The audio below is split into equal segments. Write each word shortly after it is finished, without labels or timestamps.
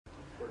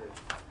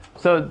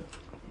So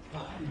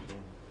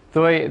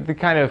the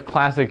kind of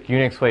classic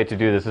Unix way to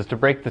do this is to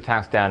break the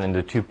task down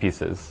into two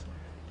pieces.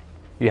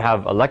 You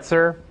have a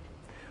lexer,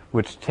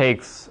 which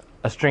takes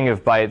a string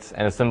of bytes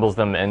and assembles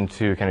them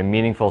into kind of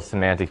meaningful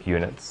semantic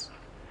units.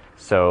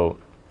 So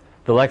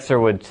the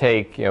lexer would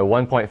take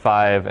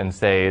 1.5 and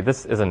say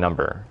this is a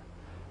number,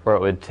 or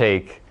it would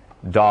take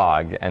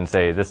dog and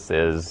say this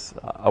is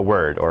a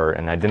word or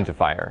an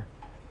identifier.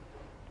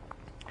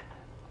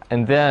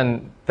 And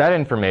then that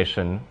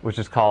information, which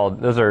is called,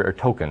 those are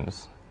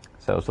tokens.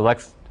 So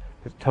Lex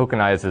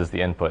tokenizes the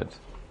input.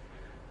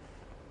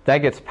 That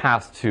gets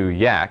passed to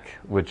Yak,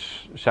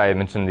 which Shai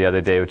mentioned the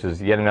other day, which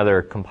is yet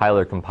another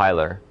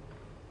compiler,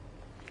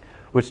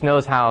 which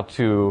knows how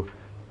to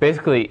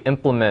basically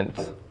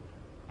implement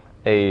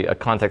a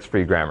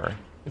context-free grammar.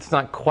 It's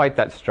not quite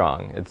that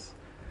strong.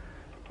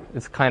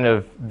 It's kind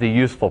of the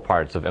useful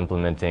parts of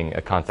implementing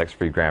a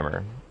context-free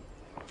grammar.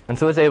 And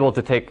so it's able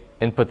to take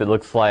input that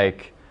looks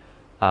like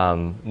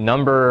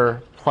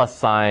number plus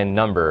sign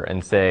number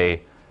and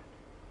say,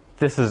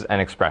 this is an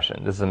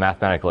expression. This is a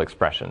mathematical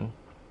expression.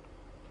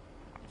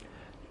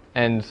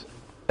 And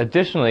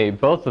additionally,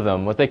 both of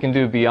them, what they can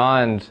do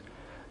beyond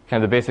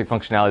kind of the basic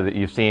functionality that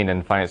you've seen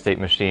in finite state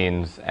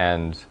machines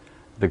and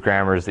the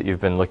grammars that you've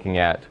been looking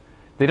at,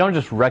 they don't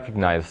just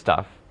recognize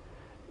stuff.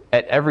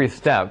 At every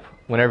step,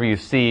 whenever you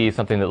see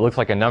something that looks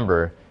like a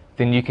number,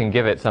 then you can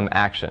give it some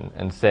action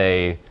and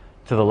say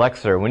to the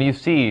lexer, when you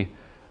see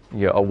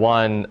a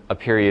 1, a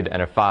period,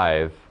 and a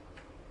 5,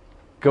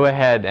 go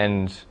ahead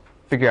and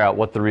figure out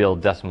what the real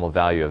decimal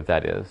value of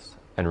that is,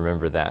 and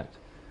remember that.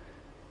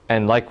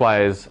 And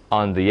likewise,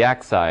 on the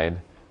Yak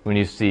side, when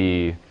you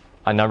see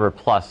a number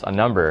plus a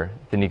number,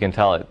 then you can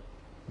tell it,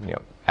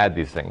 add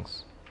these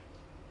things.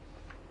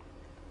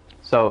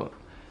 So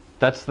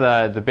that's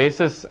the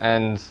basis,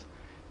 and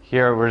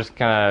here we're just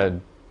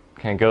gonna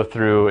kind of go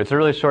through. It's a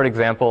really short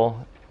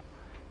example,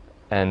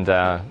 and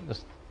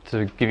just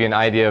to give you an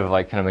idea of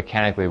kind of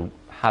mechanically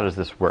how does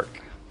this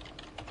work.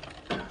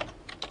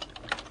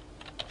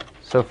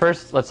 So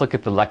first, let's look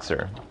at the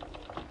lexer.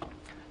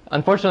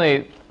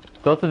 Unfortunately,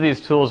 both of these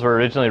tools were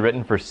originally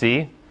written for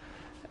C,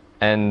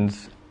 and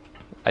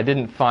I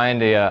didn't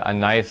find a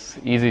nice,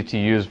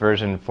 easy-to-use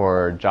version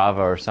for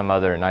Java or some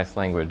other nice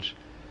language.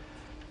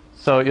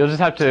 So you'll just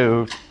have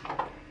to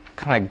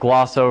kind of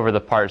gloss over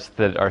the parts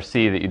that are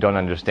C that you don't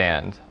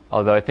understand,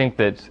 although I think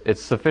that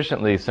it's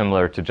sufficiently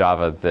similar to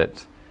Java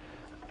that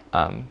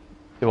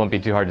it won't be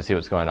too hard to see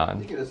what's going on.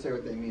 You can just say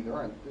what they mean.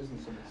 There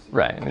isn't so much C.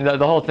 Right. I mean,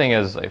 the whole thing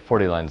is like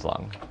 40 lines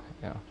long.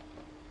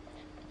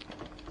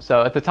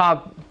 So at the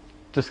top,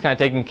 just kind of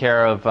taking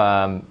care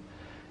of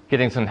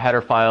getting some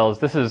header files.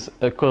 This is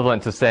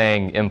equivalent to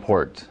saying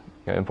import,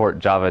 import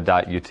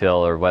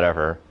java.util or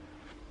whatever.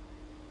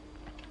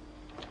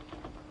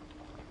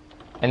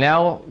 And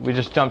now we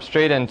just jump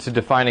straight into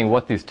defining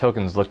what these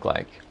tokens look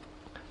like.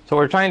 So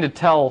we're trying to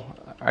tell,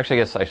 actually I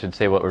guess I should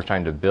say what we're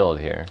trying to build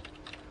here.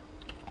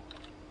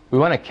 We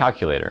want a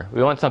calculator.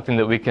 We want something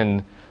that we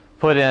can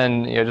put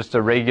in just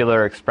a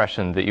regular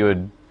expression that you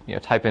would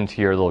type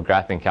into your little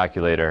graphing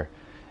calculator,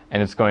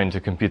 and it's going to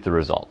compute the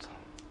result.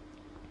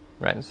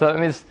 Right? So I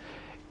mean,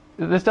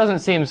 this doesn't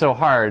seem so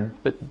hard,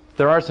 but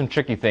there are some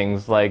tricky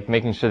things like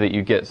making sure that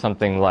you get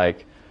something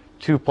like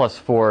 2 plus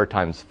 4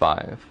 times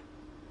 5.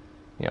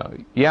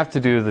 You have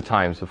to do the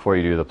times before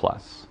you do the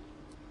plus.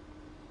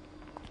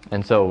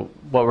 And so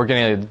what we're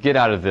going to get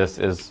out of this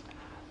is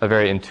a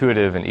very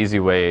intuitive and easy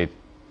way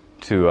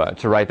to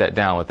write that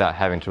down without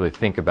having to really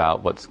think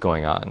about what's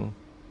going on.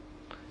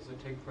 Does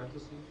it take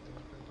parentheses?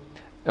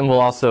 And we'll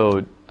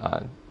also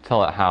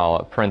tell it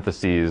how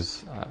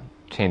parentheses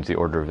change the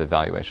order of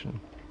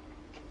evaluation.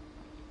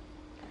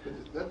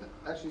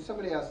 Actually,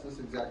 somebody asked this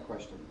exact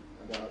question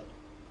about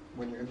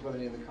when you're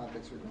implementing the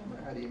context or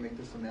grammar, how do you make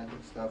the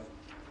semantic stuff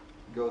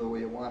go the way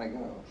you want to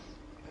go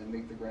and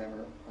make the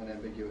grammar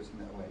unambiguous in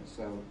that way?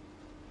 So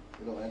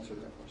it'll answer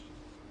that question.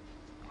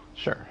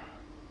 Sure.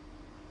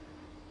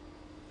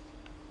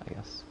 I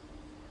guess.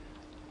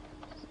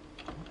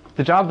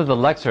 The job of the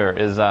lexer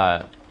is,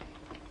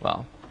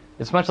 well,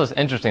 it's much less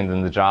interesting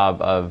than the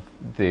job of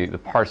the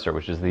parser,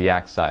 which is the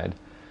Yak side.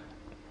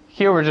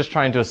 Here we're just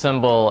trying to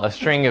assemble a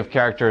string of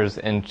characters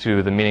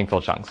into the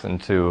meaningful chunks,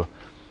 into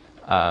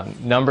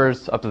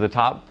numbers up to the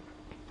top.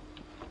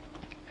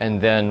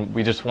 And then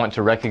we just want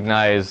to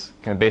recognize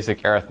kind of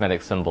basic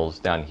arithmetic symbols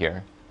down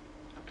here.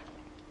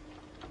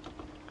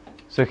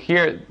 So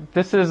here,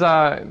 this is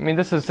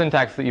this is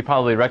syntax that you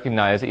probably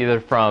recognize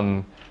either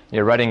from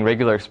writing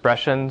regular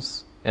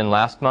expressions in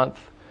last month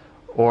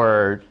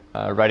or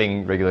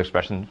writing regular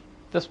expressions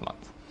this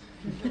month.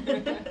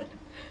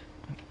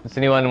 Does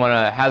anyone want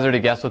to hazard a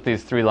guess what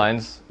these 3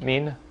 lines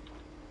mean?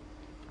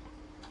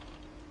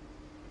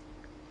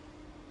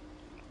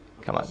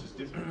 Come on. This is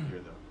different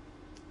here, though.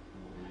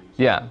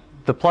 Yeah,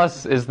 the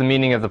plus is the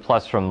meaning of the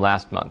plus from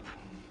last month.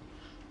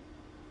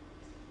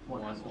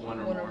 One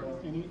or more.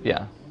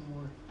 Yeah. One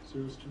more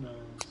zeros to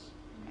nines,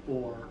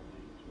 or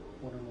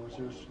one or more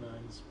zeros to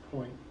nines,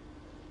 point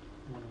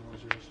one or more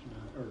zeros to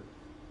nine, or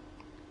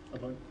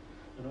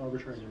an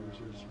arbitrary number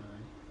 0 to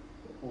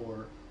 9,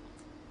 or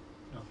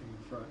nothing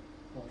in front.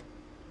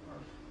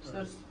 So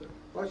that's,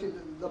 well, actually,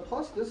 the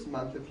plus this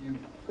month, if you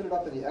put it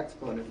up in the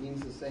exponent,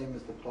 means the same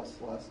as the plus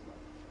last month.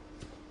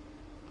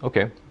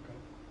 Okay.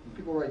 When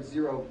people write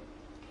 0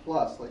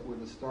 plus, like where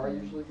the star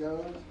usually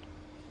goes,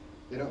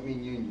 they don't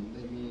mean union.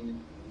 They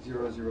mean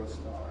 0, 0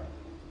 star.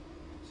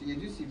 So you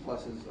do see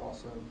pluses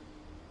also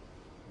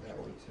that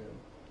way too.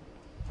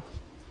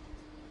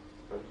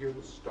 But here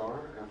the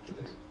star after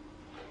the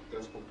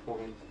decimal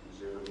point,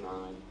 0,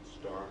 9,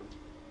 star,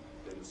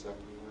 then the second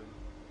line.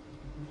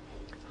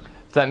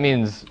 That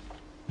means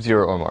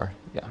 0 or more.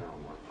 Yeah. No,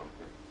 more,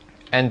 okay.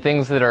 And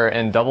things that are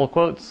in double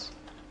quotes,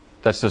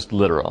 that's just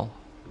literal.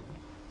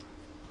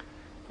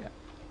 Yeah.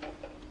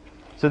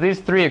 So these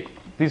three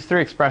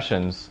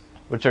expressions,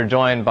 which are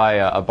joined by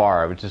a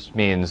bar, which just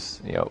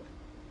means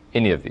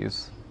any of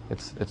these.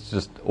 It's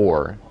just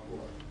or.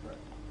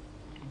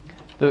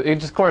 It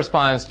just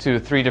corresponds to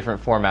 3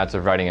 different formats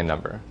of writing a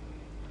number.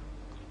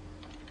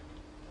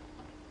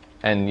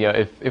 And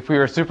if we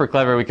were super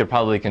clever, we could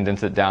probably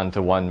condense it down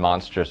to one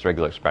monstrous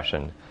regular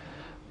expression.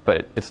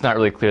 But it's not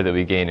really clear that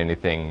we gain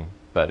anything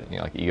but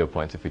like ego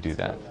points if we do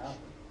that.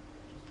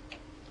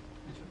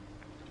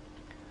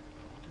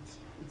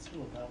 It's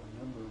still a valid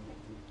number, but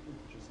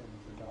we're just saying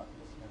the dot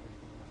doesn't have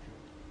anything after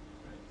it.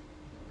 Right.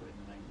 Put in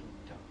the 19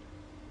 dot.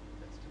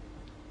 That's still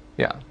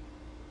Yeah.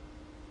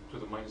 So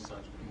the minus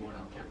signs would be more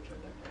now capture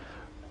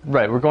that.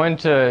 Right. We're going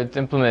to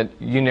implement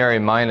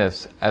unary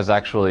minus as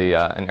actually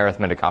an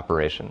arithmetic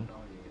operation.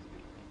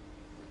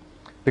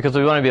 Because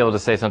we want to be able to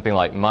say something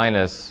like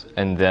minus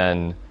and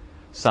then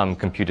some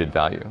computed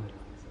value.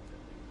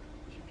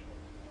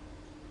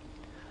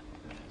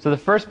 So the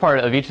first part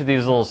of each of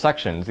these little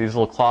sections, these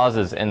little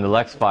clauses in the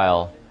Lex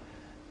file,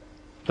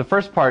 the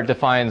first part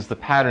defines the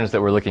patterns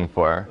that we're looking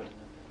for.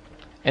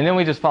 And then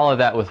we just follow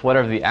that with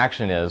whatever the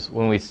action is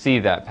when we see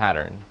that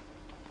pattern.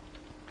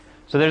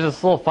 So there's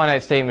this little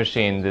finite state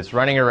machine that's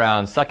running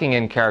around sucking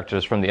in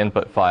characters from the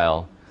input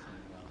file.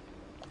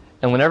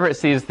 And whenever it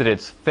sees that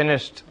it's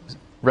finished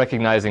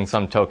recognizing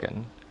some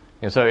token,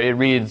 so it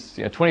reads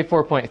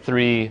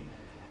 24.3,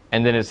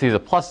 and then it sees a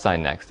plus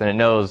sign next, and it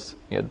knows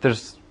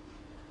there's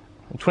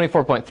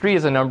 24.3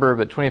 is a number,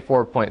 but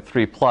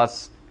 24.3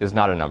 plus is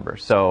not a number.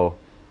 So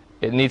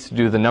it needs to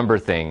do the number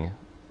thing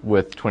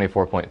with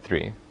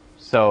 24.3.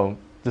 So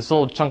this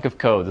little chunk of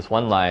code, this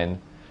one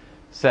line,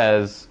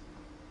 says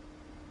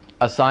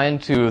assign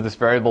to this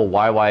variable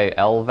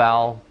YYL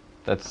val,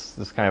 that's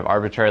this kind of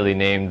arbitrarily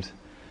named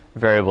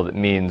variable that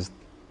means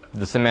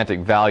the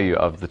semantic value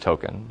of the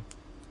token.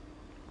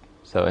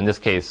 So in this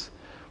case,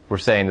 we're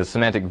saying the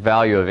semantic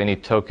value of any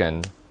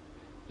token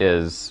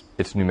is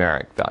its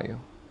numeric value.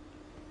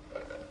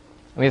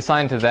 We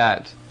assign to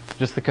that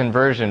just the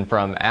conversion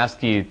from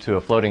ASCII to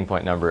a floating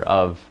point number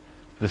of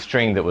the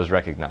string that was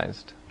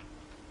recognized.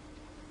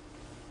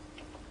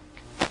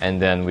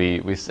 And then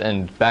we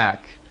send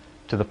back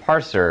to the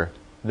parser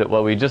that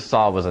what we just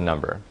saw was a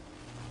number.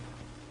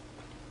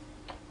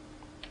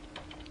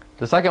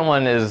 The second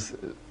one is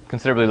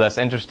considerably less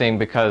interesting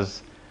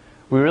because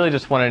we really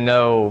just want to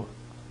know,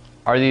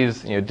 are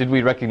these, did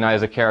we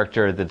recognize a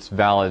character that's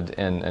valid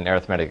in an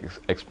arithmetic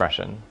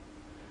expression?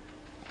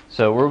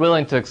 So we're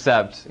willing to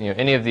accept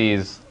any of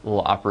these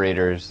little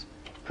operators,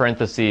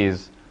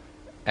 parentheses,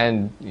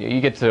 and you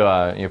get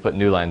to put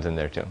new lines in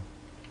there too.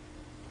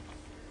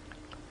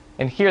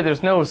 And here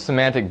there's no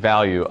semantic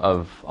value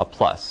of a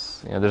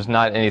plus. There's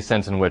not any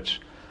sense in which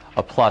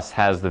a plus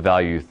has the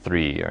value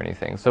 3 or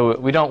anything. So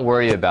we don't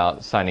worry about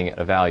assigning it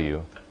a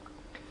value.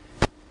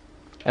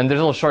 And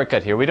there's a little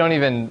shortcut here. We don't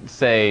even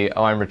say,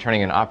 oh, I'm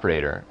returning an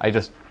operator. I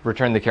just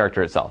return the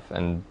character itself.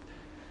 And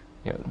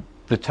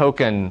the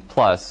token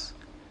plus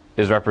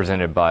is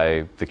represented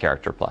by the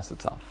character plus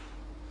itself.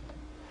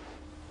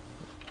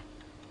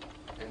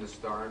 And the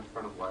star in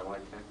front of YY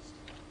text?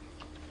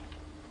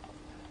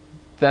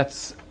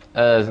 That's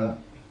so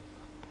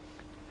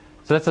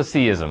that's a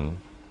C'ism.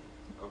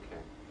 Okay,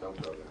 don't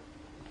go there.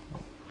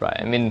 Right.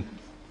 I mean,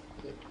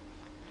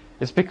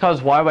 it's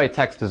because YY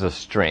text is a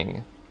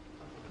string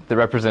that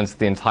represents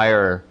the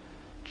entire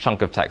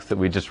chunk of text that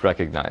we just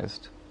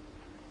recognized.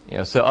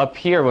 So up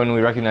here, when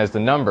we recognize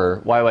the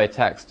number, YY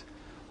text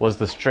was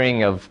the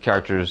string of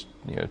characters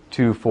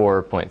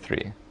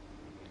 24.3.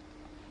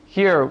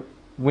 Here,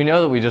 we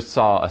know that we just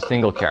saw a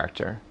single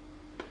character.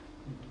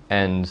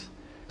 And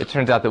it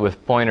turns out that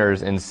with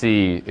pointers in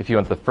C, if you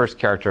want the first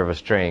character of a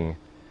string,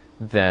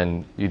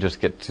 then you just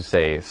get to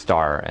say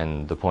star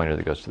and the pointer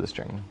that goes to the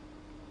string.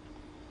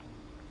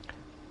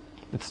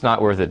 It's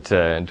not worth it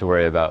to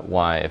worry about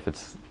why if it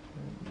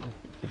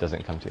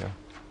doesn't come to you.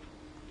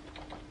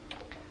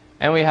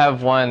 And we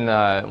have one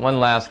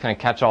last kind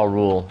of catch-all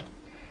rule.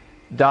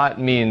 Dot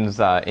means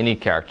any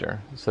character.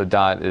 So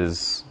dot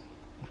is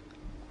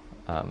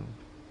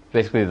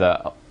basically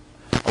a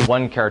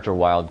one-character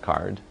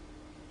wildcard.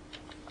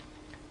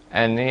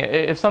 And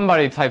if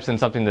somebody types in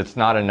something that's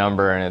not a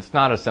number and it's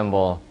not a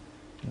symbol,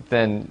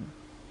 then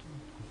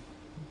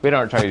we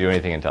don't try to do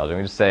anything intelligent.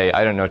 We just say,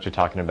 I don't know what you're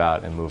talking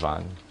about, and move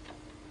on.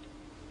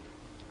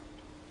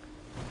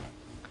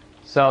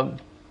 So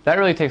that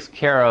really takes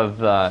care of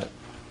the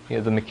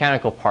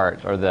mechanical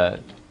part, or the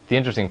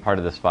interesting part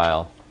of this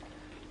file.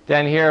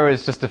 Down here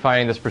is just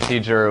defining this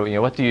procedure.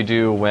 What do you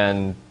do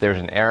when there's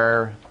an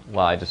error?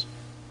 Well, I just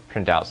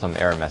print out some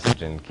error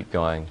message and keep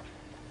going.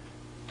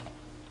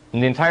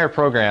 And the entire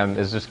program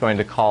is just going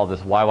to call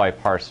this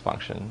yyparse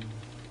function,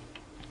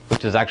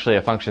 which is actually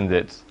a function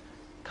that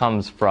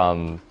comes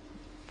from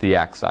the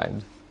yak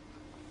side.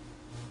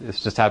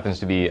 This just happens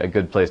to be a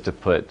good place to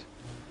put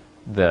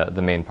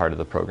the main part of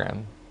the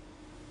program.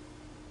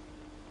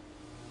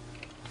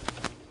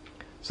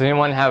 Does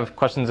anyone have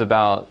questions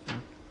about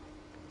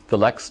the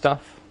lex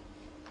stuff?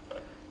 Do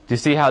you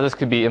see how this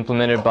could be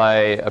implemented by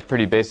a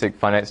pretty basic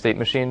finite state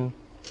machine?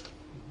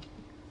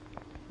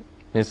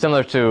 It's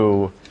similar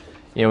to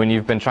when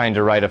you've been trying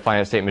to write a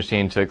finite state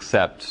machine to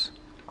accept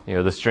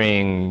the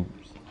string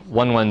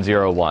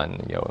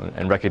 1101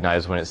 and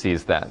recognize when it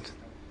sees that.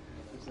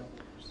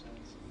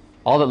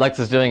 All that lex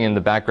is doing in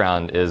the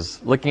background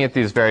is looking at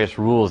these various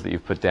rules that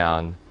you've put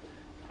down,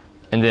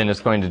 and then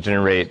it's going to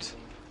generate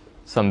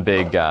some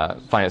big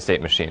finite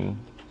state machine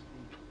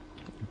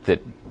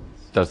that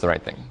does the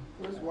right thing.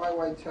 Where's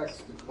YY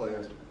text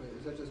declared?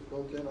 Is that just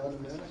built in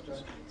automatic?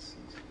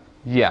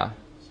 Yeah.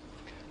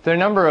 There are a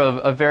number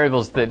of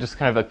variables that just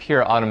kind of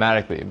appear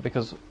automatically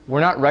because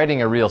we're not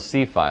writing a real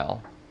C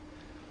file.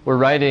 We're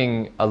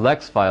writing a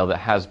lex file that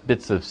has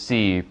bits of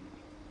C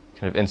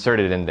kind of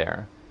inserted in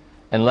there.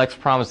 And lex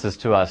promises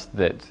to us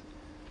that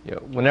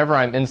whenever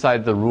I'm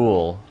inside the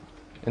rule,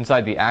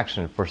 inside the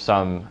action for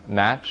some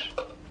match,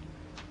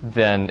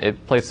 then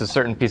it places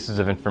certain pieces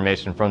of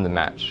information from the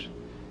match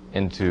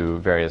into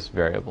various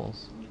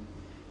variables.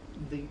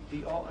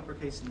 The all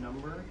uppercase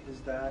number,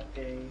 is that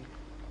a...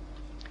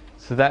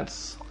 So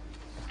that's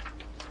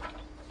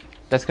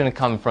going to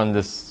come from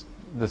this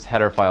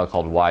header file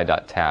called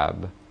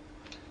y.tab.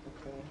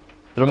 Okay.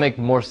 It'll make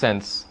more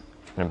sense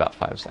in about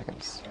 5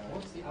 seconds.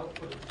 What's the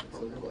output? It's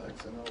a little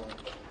X and a Y.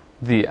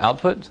 The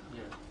output?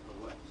 Yeah,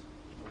 the lex.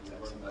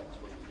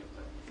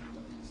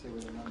 You say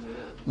what the number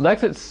is.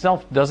 Lex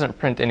itself doesn't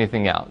print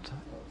anything out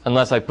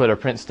unless I put a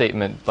print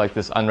statement like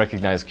this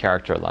unrecognized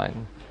character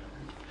line.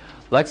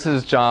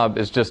 Lex's job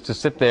is just to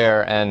sit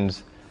there,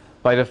 and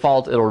by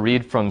default it'll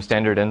read from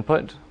standard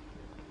input.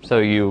 So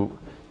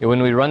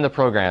when we run the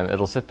program,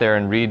 it'll sit there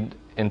and read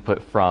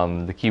input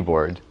from the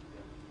keyboard.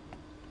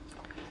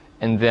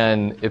 And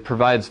then it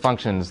provides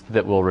functions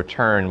that will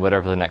return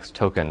whatever the next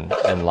token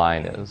in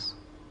line is.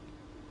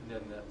 And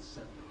then that's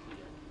sent to the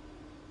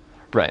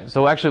end. Right.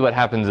 So actually what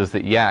happens is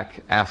that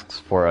yak asks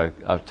for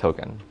a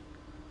token.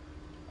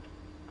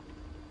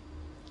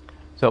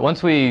 So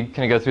once we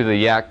kind of go through the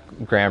yak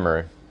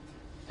grammar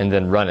and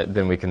then run it,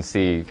 then we can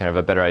see kind of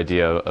a better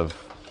idea of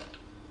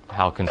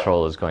how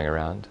control is going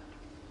around.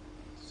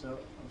 So,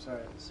 I'm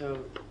sorry.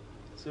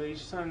 So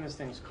each time this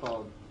thing's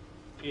called,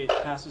 it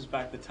passes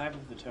back the type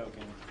of the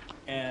token,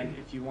 and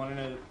if you want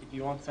the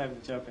type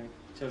of the token,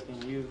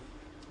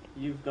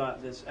 you've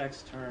got this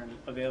extern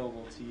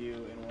available to you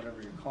in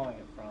whatever you're calling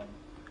it from,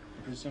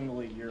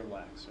 presumably your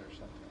lex or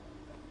something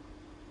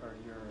like that, or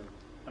your,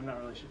 I'm not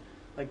really sure,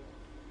 like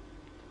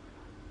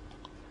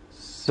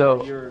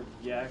So your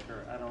yak,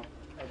 or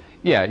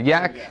yeah,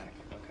 yak.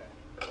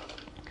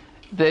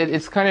 Okay.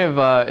 It's kind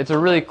of it's a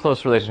really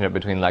close relationship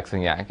between lex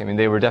and yak. I mean,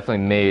 they were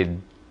definitely made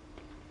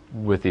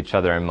with each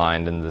other in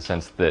mind, in the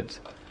sense that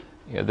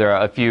there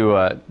are a few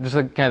just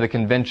kind of the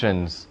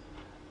conventions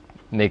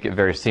make it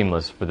very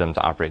seamless for them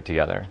to operate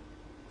together.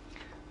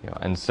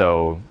 And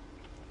so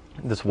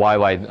this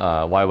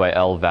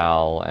YYL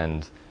val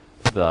and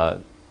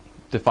the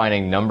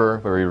defining number,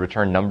 where we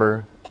return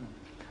number,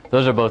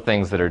 those are both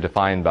things that are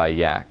defined by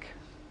yak.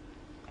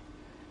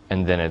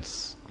 And then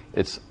it's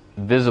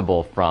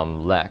visible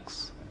from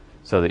lex,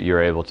 so that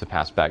you're able to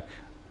pass back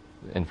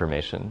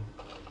information.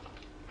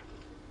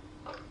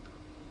 All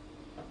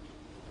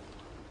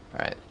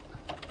right.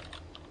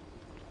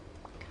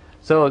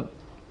 So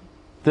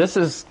this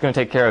is going to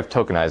take care of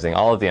tokenizing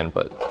all of the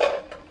input.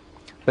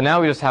 But now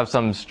we just have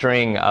some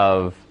string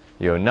of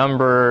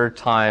number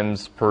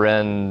times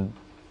paren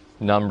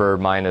number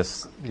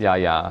minus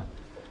ya.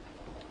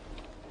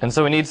 And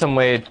so we need some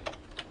way,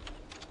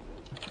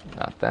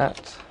 not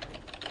that.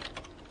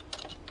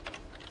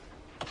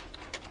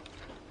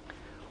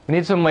 We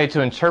need some way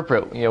to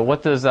interpret,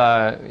 what does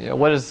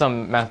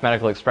some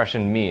mathematical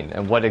expression mean,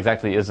 and what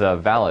exactly is a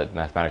valid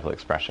mathematical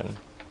expression.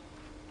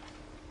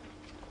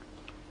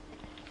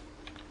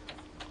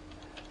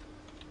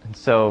 And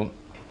so,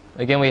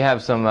 again, we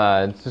have some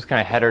just kind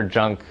of header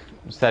junk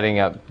setting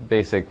up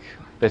basic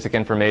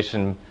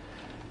information.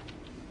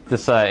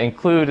 This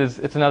include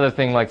it's another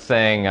thing like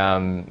saying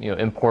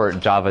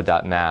import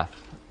java.math,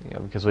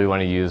 because we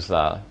want to use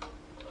the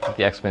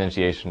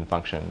exponentiation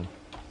function.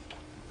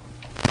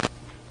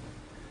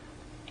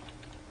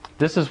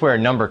 This is where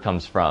number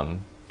comes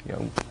from.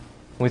 When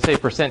we say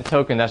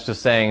 %token, that's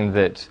just saying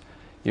that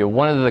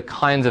one of the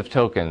kinds of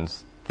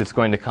tokens that's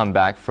going to come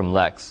back from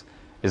lex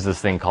is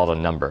this thing called a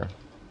number.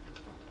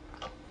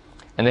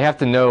 And they have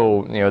to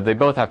know, they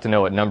both have to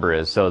know what number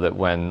is, so that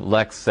when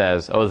Lex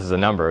says, oh, this is a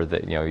number,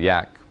 that,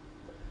 Yak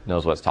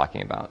knows what it's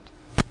talking about.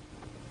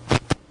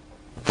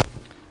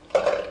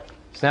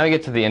 So now we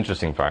get to the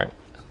interesting part.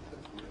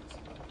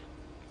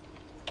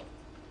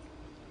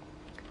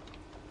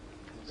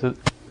 So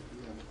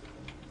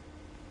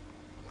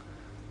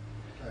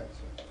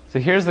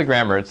here's the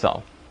grammar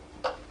itself.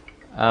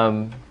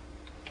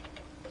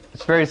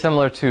 It's very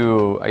similar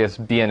to, I guess,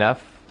 BNF,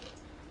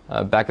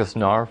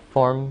 Bacchus-Naur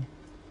form.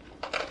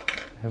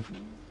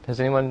 Does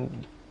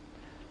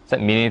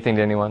that mean anything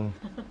to anyone?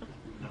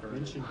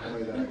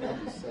 Only that I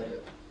probably said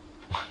it.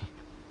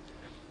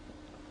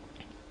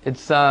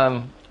 It's,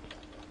 I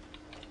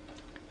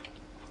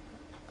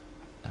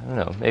don't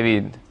know,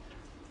 maybe,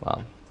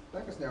 well.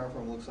 Bacchus-Naur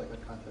form looks like a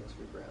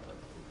context-free grammar.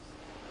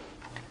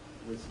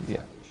 With some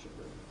Yeah.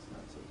 sugar, it's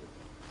not so good.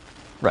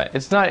 Right.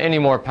 It's not any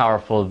more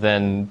powerful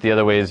than the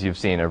other ways you've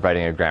seen of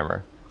writing a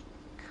grammar.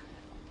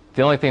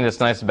 The only thing that's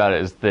nice about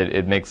it is that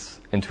it makes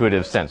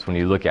intuitive sense when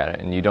you look at it,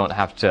 and you don't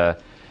have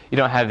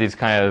these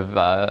kind of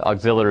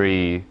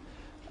auxiliary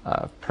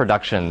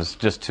productions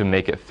just to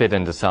make it fit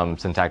into some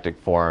syntactic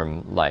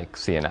form like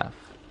CNF.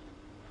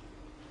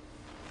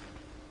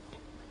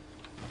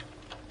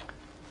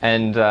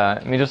 And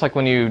I mean, just like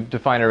when you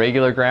define a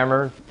regular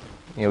grammar,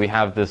 we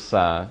have this,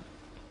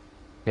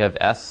 we have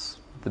S,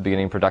 the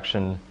beginning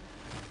production.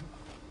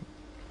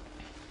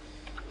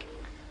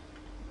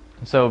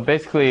 So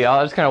basically,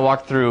 I'll just kind of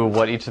walk through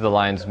what each of the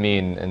lines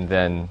mean, and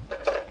then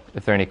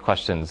if there are any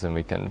questions, then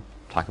we can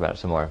talk about it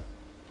some more.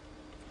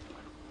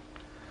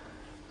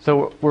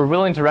 So we're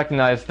willing to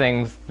recognize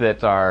things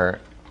that are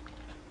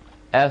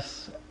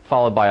S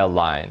followed by a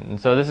line. And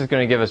so this is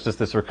going to give us just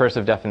this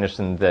recursive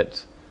definition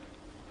that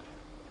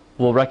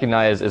will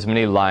recognize as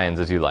many lines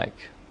as you like.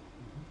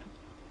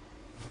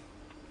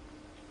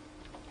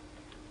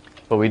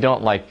 But we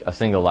don't like a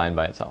single line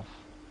by itself.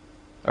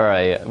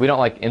 Or we don't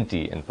like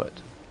empty input.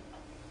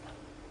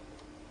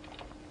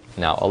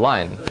 Now, a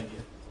line.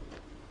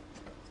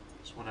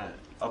 Just want to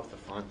up the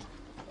font.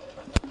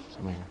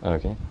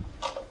 Okay.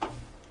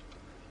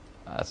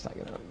 That's not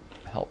going to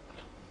help.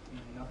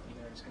 Nothing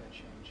there is going to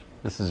change.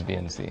 This is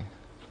VNC.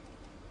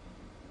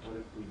 What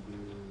if we do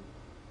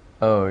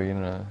Oh,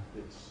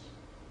 this?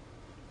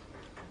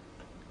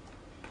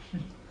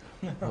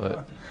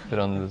 what? Put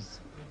on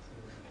this.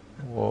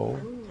 Whoa.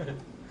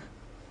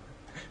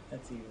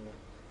 That's evil.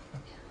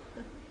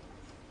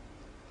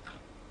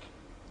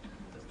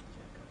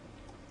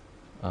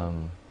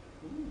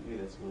 Maybe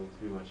that's a little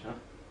too much, huh?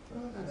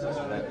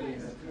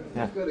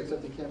 It's good,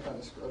 except you can't find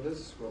a scroll. There's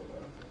a scroll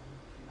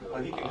bar.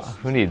 Well, he can just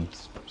Who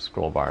needs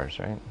scroll bars,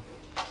 right?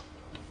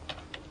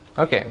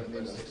 Okay. Maybe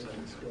I'll just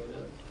scroll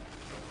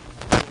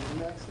bar.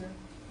 Max there?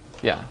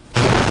 Yeah.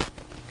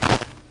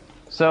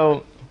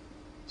 So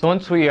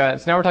once we,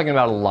 so now we're talking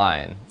about a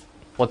line.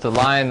 What's a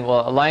line?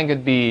 Well, a line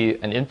could be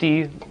an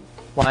empty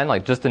line,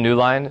 like just a new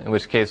line, in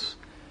which case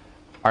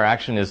our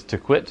action is to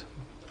quit,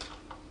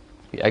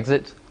 we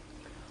exit.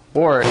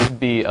 Or it could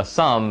be a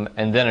sum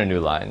and then a new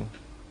line,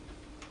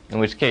 in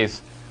which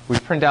case we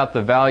print out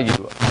the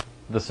value,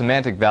 the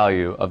semantic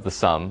value of the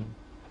sum,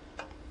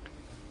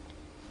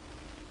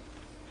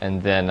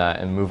 and then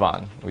and move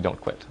on. We don't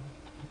quit.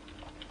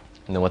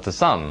 And then what's a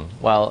sum?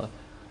 Well,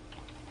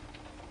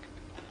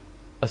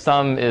 a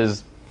sum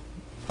is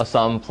a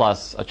sum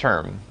plus a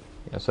term.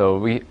 So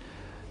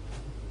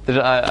there's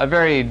a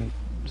very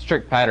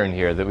strict pattern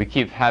here that we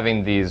keep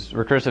having these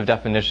recursive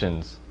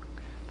definitions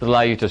that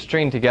allow you to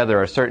string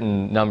together a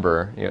certain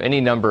number,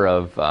 any number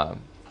of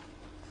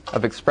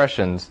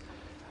expressions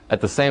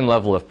at the same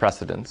level of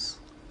precedence.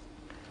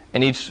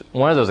 And each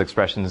one of those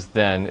expressions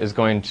then is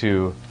going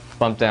to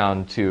bump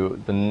down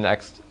to the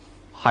next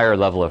higher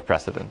level of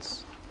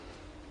precedence.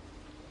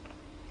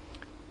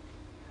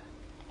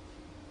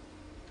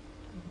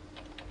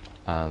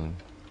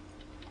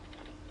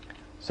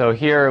 So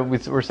here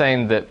we're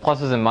saying that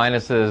pluses and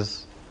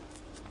minuses,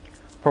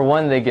 for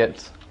one, they get,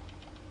 is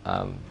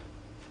that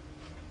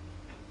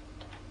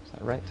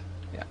right?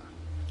 Yeah.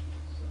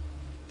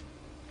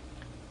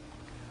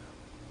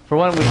 For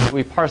one,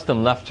 we parse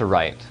them left to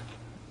right.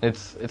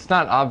 It's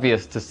not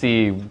obvious to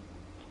see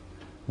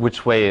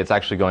which way it's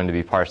actually going to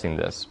be parsing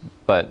this,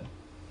 but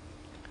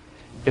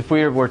if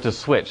we were to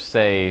switch,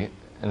 say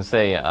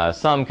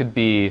sum could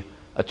be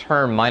a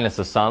term minus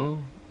a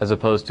sum, as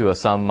opposed to a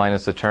sum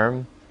minus a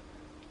term,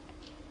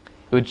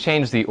 it would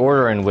change the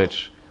order in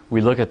which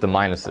we look at the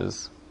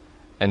minuses.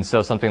 And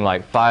so something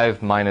like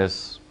 5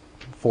 minus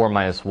 4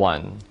 minus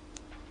 1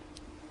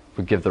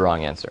 would give the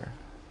wrong answer.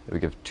 It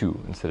would give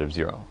 2 instead of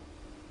 0.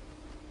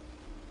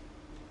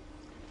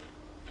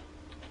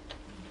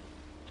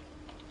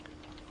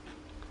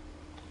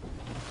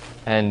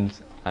 And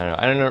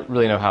I don't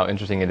really know how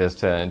interesting it is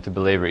to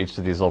belabor each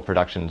of these little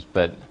productions,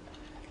 but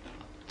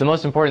the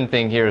most important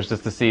thing here is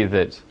just to see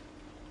that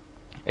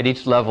at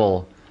each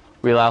level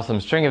we allow some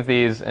string of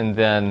these, and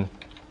then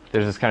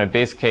there's this kind of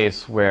base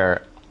case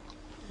where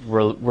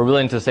we're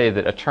willing to say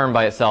that a term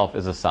by itself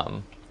is a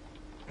sum.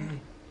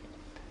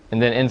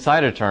 And then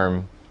inside a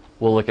term,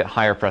 we'll look at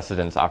higher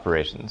precedence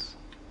operations,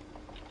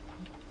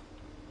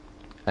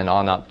 and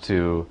on up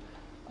to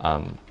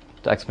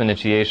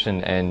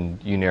exponentiation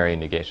and unary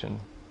negation.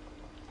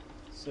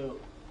 So,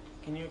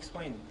 can you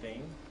explain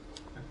thing?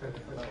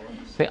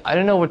 See, I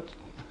don't know what.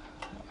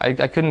 I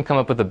couldn't come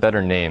up with a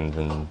better name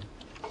than.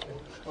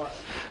 Well,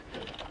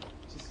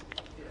 just,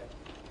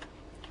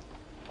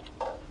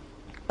 yeah.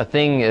 A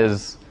thing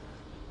is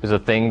a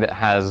thing that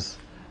has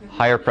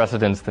higher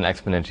precedence than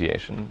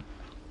exponentiation.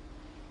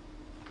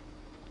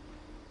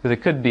 Because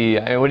it could be,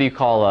 I mean, what do you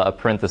call a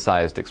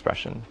parenthesized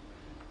expression?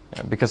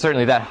 Yeah, because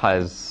certainly that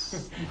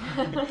has.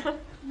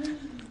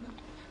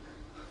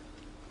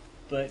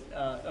 But,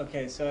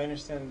 okay, so I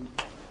understand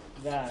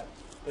that,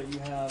 but you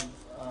have,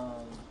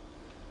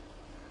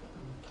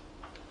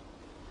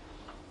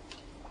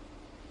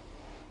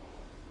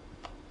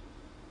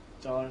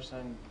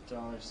 $sign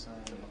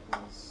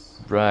equals...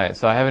 Right,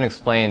 so I haven't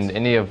explained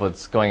any of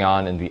what's going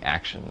on in the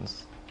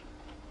actions.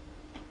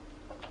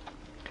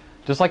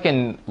 Just like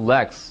in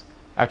Lex,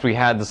 after we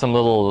had some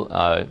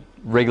little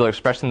regular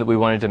expression that we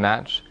wanted to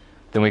match,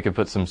 then we could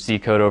put some C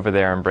code over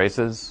there and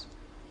braces.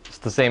 It's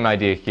the same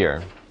idea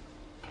here.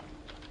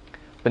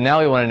 But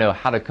now we want to know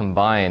how to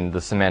combine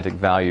the semantic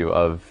value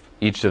of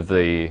each of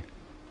the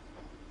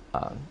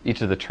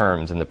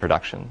terms in the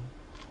production.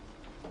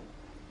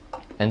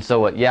 And so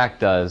what Yak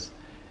does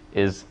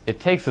is it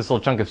takes this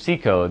little chunk of C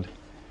code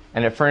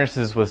and it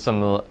furnishes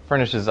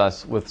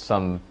us with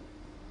some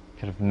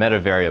kind of meta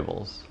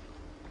variables.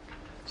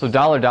 So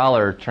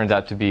 $$ turns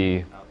out to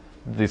be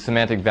the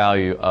semantic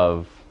value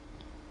of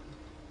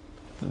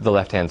the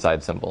left-hand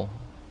side symbol.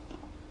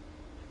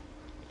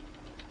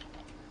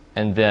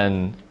 And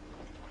then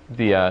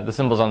the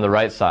symbols on the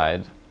right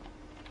side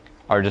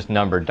are just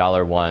numbered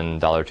 $1, $2,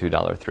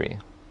 $3.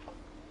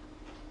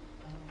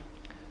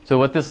 So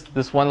what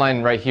this one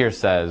line right here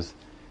says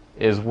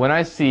is when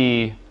I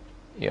see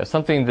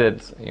something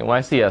that when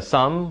I see a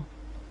sum,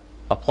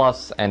 a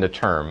plus, and a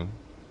term,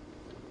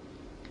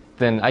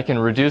 then I can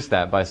reduce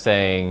that by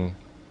saying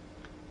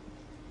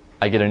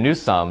I get a new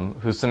sum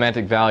whose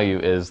semantic value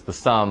is the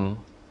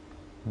sum,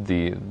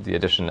 the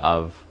addition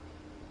of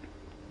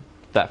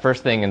that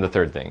first thing and the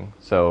third thing.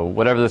 So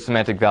whatever the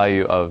semantic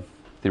value of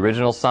the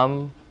original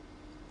sum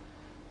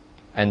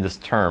and this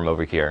term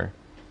over here,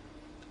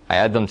 I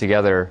add them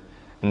together,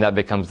 and that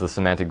becomes the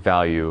semantic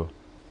value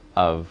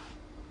of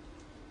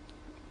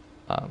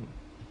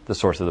the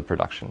source of the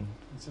production.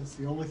 And since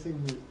the only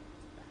thing that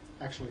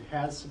actually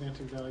has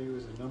semantic value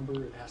is a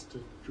number, it has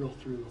to drill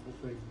through the whole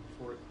thing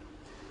before it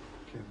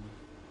can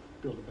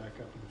build it back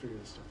up and figure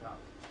this stuff out.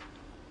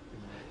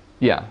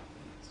 Yeah.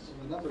 So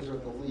the numbers are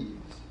the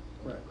leaves.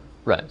 Right.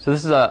 Right. So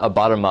this is a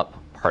bottom-up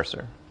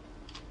parser.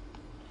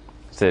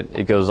 So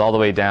it goes all the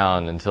way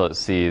down until it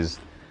sees,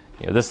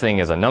 this thing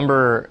is a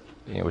number,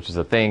 which is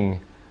a thing,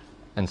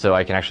 and so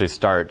I can actually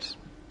start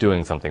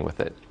doing something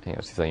with it.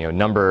 So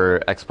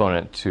number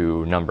exponent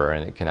to number,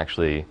 and it can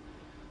actually,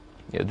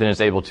 then it's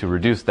able to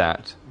reduce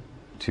that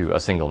to a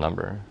single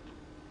number.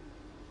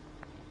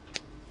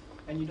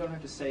 And you don't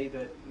have to say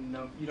that,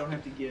 you don't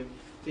have to give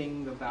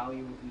thing the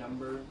value of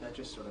number, that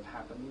just sort of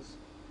happens.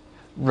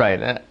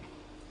 Right.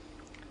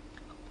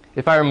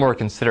 If I were more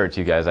considerate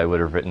to you guys, I would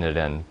have written it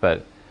in.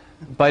 But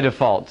by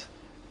default,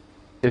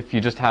 if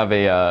you just have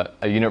a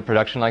unit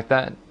production like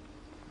that,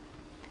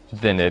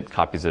 then it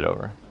copies it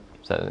over.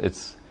 So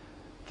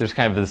there's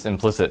kind of this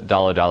implicit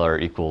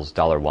 $$ equals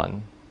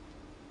 $1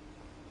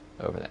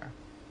 over there.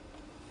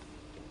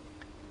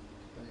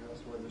 And you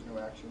asked where there's no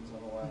actions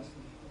on the last.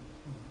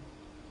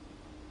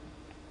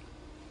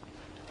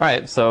 All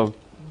right, so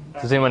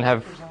does anyone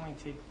have... Factors only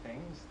take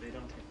things, they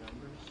don't take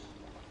numbers?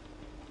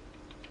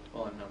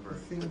 Well, a number. A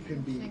thing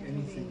can be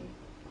anything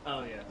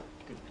Oh, yeah,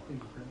 good in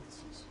point.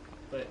 parentheses.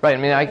 But Right, I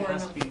mean, it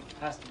has to be in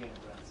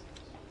parentheses.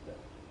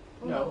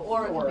 No,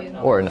 or it could be a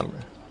number. or a number.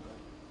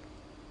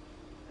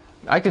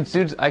 I could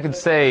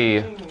say...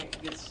 A thing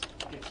gets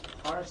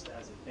parsed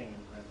as a thing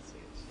in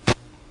parentheses.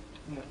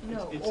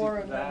 No, it's or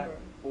a that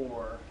number.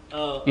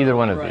 or... Either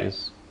one of right.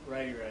 these.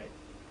 Right,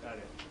 got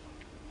it.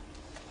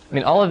 I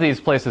mean, all of these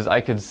places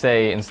I could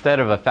say, instead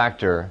of a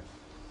factor,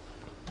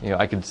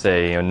 I could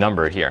say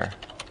number here.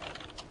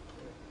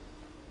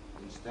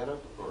 Instead of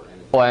or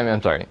anything? Oh,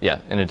 I'm sorry. Yeah,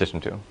 in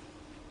addition to.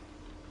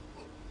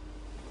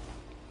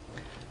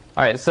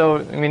 All right, so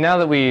I mean, now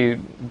that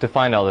we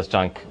defined all this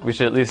junk, we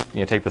should at least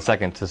take the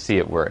second to see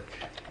it work.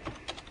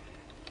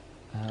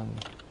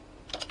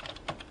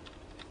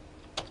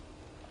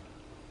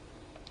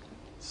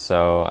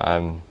 So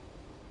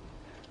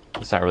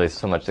it's not really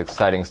so much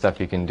exciting stuff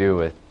you can do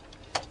with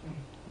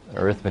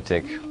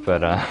arithmetic,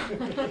 but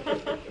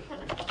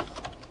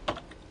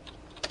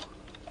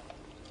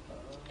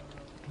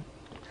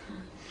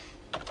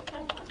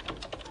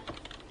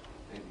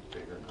Maybe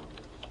bigger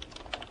numbers.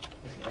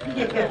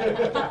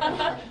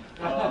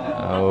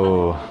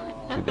 oh,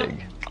 too big.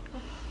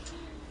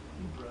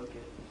 You broke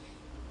it.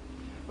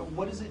 But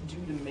what does it do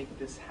to make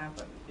this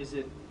happen? Is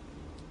it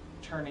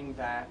turning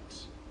that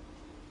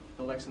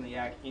the lex and the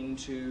yak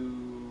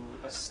into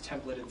a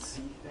templated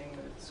C thing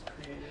that it's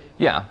created?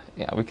 Yeah,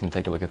 we can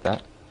take a look at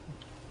that.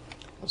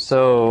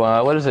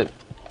 So what does it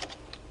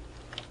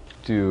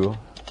do?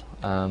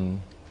 I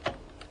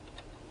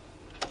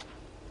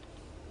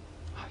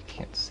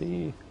can't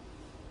see.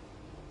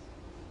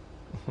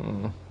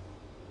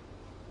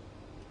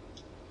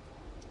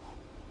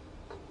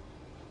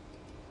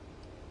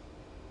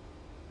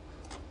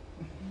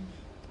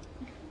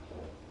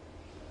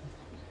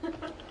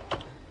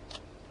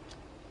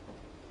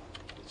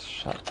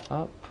 Shut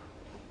up.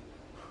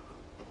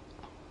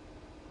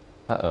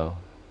 Uh-oh.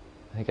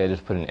 I think I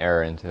just put an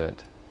error into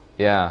it.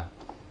 Yeah.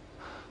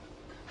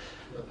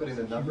 Putting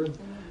the number?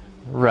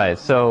 Right,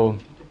 so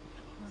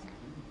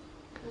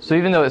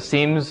even though it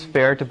seems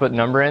fair to put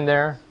number in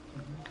there,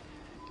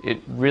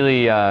 it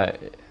really,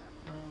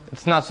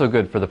 it's not so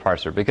good for the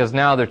parser, because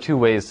now there are two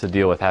ways to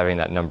deal with having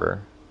that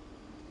number.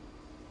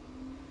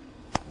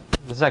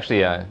 This is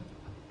actually an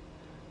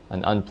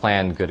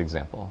unplanned good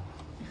example.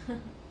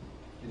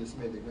 You just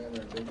made the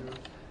grammar ambiguous?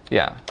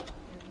 Yeah.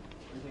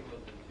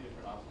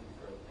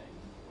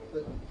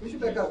 But we should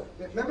back up.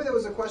 Remember there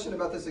was a question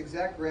about this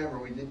exact grammar.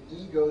 We did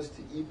E goes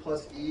to E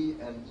plus E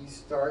and E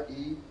star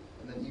E,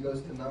 and then E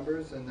goes to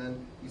numbers, and then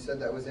you said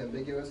that was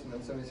ambiguous, and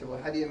then somebody said,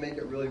 well, how do you make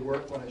it really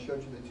work when I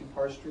showed you the two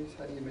parse trees?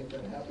 How do you make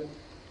that happen?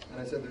 And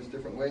I said there's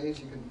different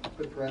ways. You can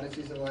put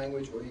parentheses in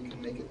language, or you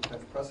can make it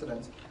have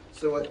precedence.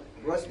 So what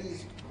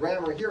Rusty's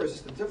grammar here is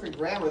just a different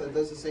grammar that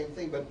does the same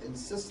thing, but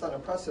insists on a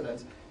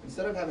precedence.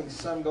 Instead of having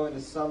sum going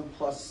to sum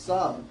plus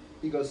sum,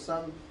 he goes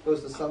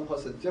to sum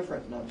plus a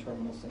different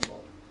non-terminal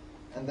symbol.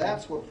 And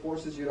that's what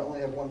forces you to only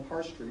have one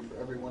parse tree for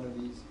every one of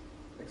these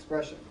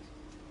expressions.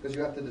 Because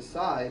you have to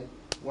decide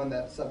when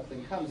that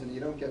something comes, and you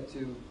don't get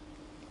to,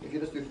 if you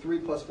just do 3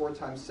 plus 4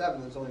 times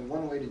 7, there's only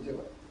one way to do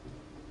it.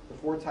 The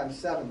 4 times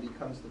 7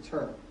 becomes the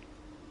term.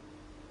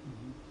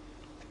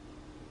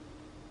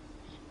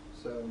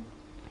 So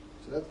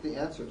that's the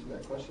answer to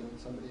that question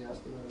that somebody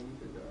asked about a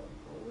week ago,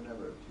 or whenever,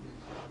 2 weeks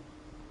ago.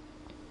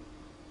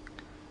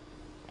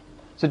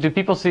 So do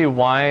people see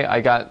why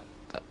I got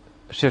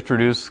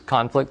shift-reduce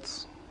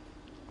conflicts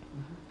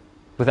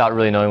without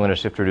really knowing what a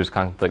shift-reduce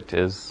conflict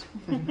is?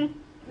 And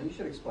you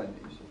should explain it.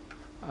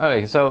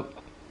 Okay, so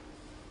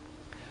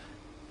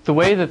the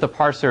way that the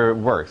parser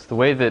works, the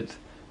way that,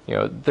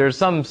 there's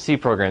some C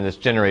program that's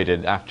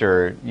generated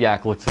after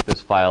Yak looks at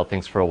this file,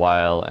 thinks for a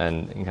while,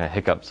 and kind of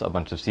hiccups a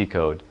bunch of C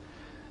code.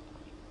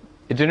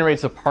 It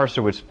generates a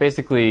parser which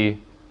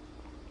basically,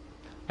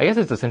 I guess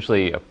it's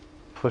essentially a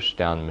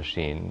push-down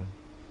machine.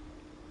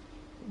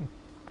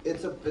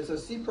 It's a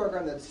C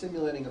program that's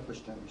simulating a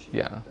push-down machine.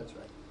 Yeah. That's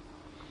right.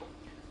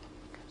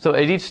 So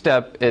at each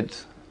step,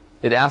 it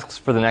asks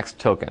for the next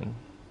token.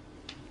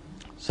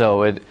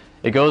 So it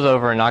goes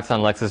over and knocks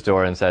on Lex's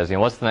door and says,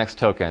 what's the next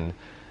token?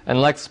 And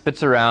Lex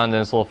spits around in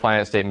this little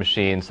finite state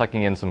machine,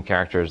 sucking in some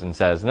characters, and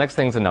says, the next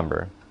thing's a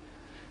number.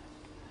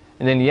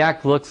 And then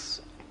Yak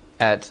looks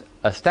at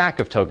a stack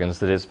of tokens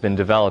that it's been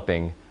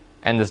developing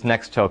and this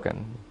next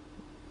token.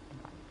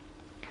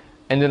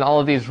 And then all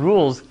of these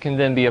rules can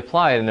then be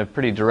applied in a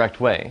pretty direct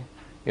way.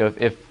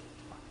 If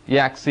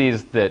Yak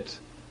sees that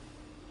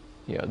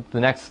the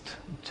next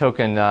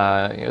token,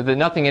 that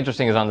nothing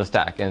interesting is on the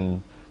stack,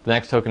 and the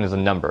next token is a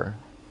number,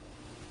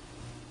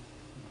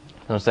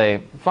 I'll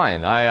say,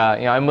 fine,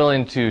 I'm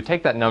willing to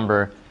take that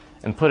number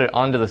and put it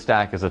onto the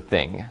stack as a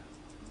thing.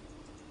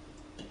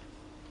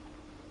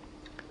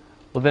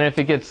 Well, then if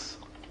it gets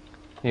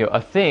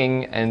a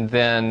thing, and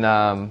then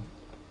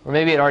or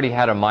maybe it already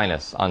had a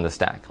minus on the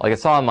stack. Like it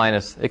saw a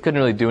minus, it couldn't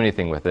really do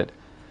anything with it.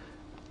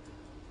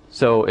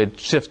 So it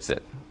shifts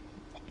it.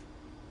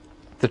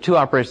 The two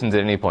operations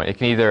at any point. It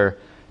can either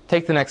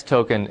take the next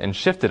token and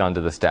shift it onto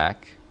the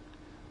stack,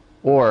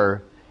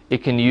 or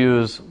it can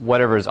use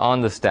whatever's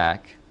on the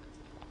stack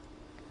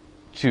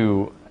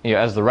to,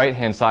 as the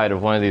right-hand side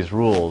of one of these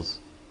rules,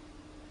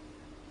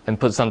 and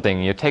put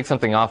something, take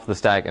something off the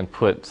stack and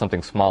put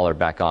something smaller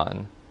back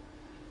on.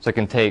 So it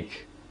can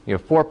take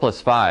 4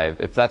 plus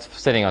 5, if that's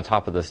sitting on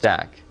top of the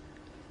stack,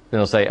 then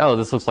it'll say, oh,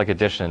 this looks like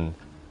addition,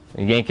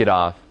 and yank it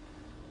off,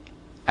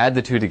 add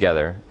the two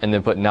together, and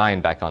then put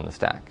 9 back on the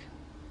stack.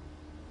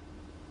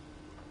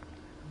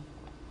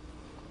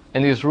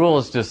 And these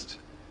rules just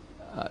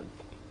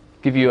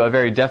give you a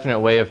very definite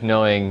way of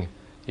knowing,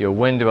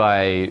 when do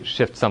I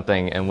shift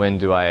something and when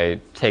do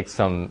I take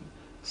some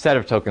set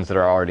of tokens that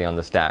are already on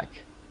the stack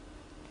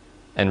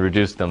and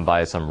reduce them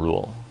by some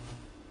rule.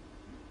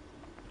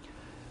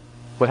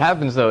 What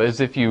happens, though, is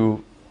if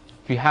you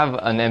have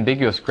an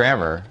ambiguous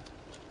grammar,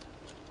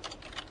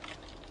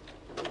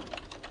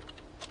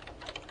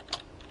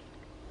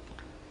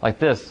 like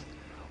this,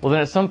 well,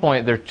 then at some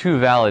point there are two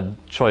valid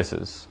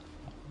choices.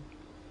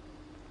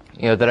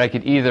 That I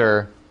could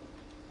either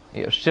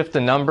shift a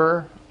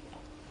number.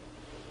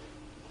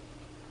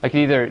 I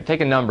could either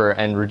take a number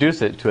and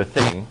reduce it to a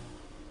thing,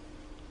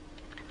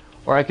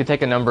 or I could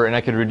take a number and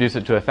I could reduce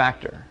it to a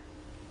factor.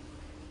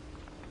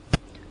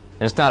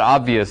 And it's not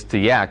obvious to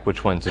Yak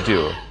which one to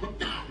do.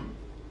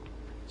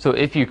 So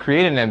if you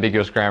create an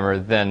ambiguous grammar,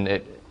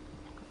 then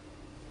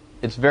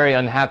it's very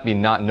unhappy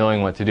not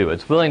knowing what to do.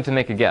 It's willing to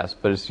make a guess,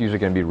 but it's usually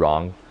going to be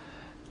wrong.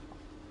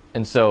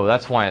 And so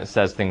that's why it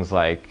says things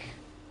like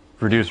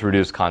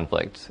reduce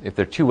conflict. If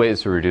there are two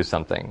ways to reduce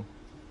something.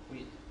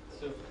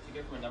 So to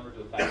get from a number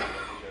to a factor,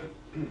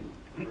 you have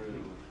to go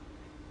through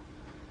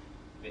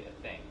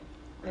a thing,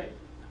 right?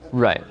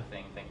 Right.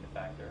 Thing to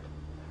factor.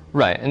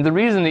 Right. And the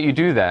reason that you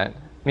do that, I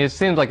mean, it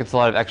seems like it's a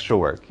lot of extra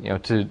work,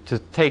 to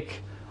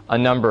take a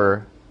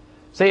number.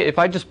 Say if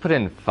I just put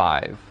in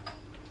 5,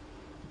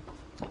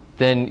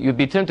 then you'd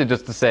be tempted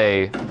just to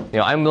say,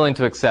 I'm willing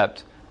to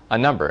accept a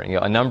number.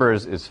 A number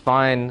is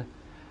fine,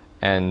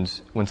 and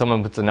when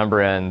someone puts a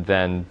number in,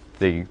 then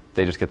they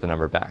just get the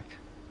number back.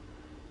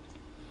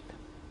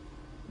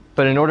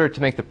 But in order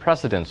to make the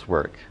precedence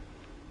work,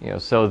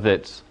 so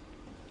that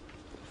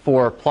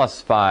 4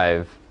 plus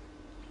 5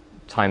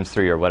 times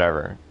 3 or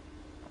whatever,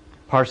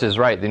 parse is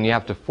right, then you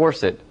have to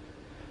force it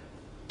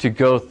to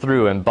go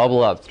through and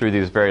bubble up through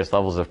these various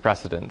levels of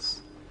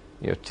precedence,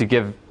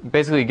 to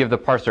basically give the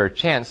parser a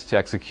chance to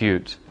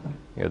execute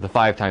the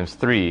 5 times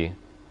 3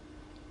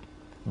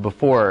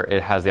 before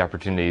it has the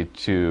opportunity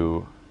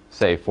to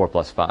say 4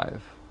 plus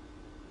 5.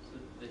 So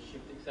the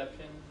shift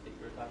exception that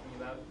you were talking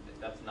about,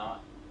 that's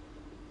not,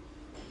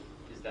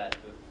 is that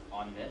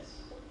on this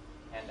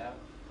handout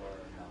or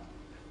not?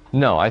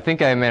 No, I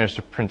think I managed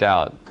to print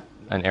out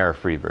an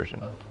error-free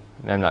version.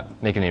 I'm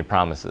not making any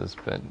promises,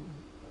 but Okay,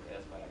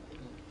 that's what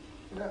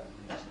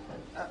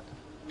I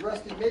could.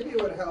 Rusty, maybe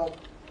it would help,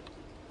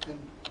 and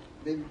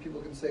maybe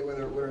people can say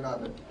whether it would or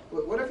not,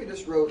 but what if you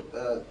just wrote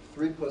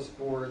 3 plus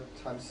 4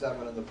 times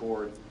 7 on the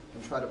board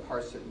and try to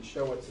parse it and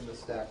show what's in the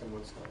stack and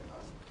what's going on?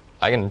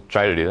 I can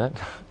try to do that.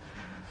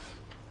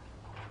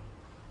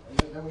 And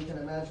then we can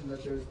imagine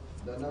that there's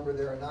a number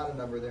there and not a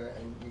number there,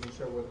 and you can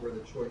show where the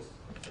choice is.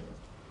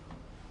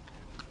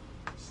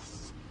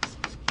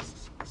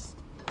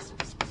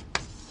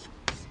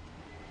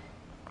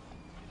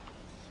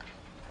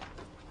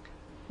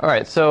 All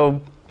right,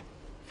 so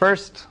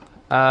first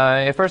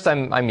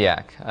I'm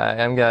Yak.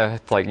 I'm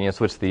gonna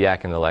switch the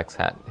Yak and the Lex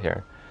hat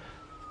here.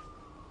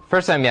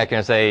 First I'm Yak,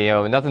 and say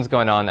nothing's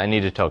going on. I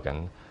need a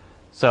token.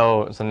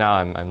 So now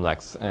I'm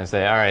Lex, and I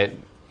say, all right,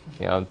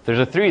 there's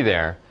a 3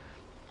 there,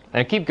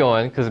 and I keep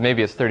going because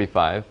maybe it's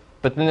 35,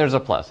 but then there's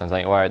a plus. I'm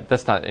saying, all right,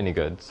 that's not any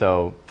good.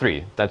 So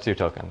 3, that's your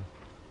token.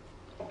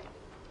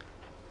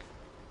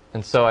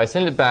 And so I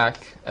send it back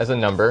as a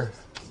number.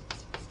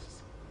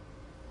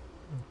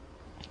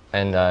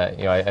 And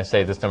I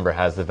say this number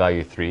has the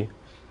value 3.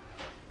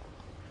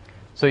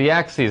 So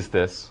Yak sees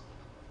this.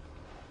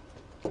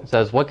 It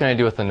says, what can I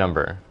do with the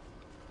number?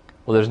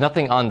 Well, there's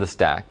nothing on the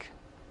stack,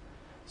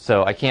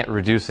 so I can't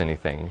reduce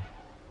anything.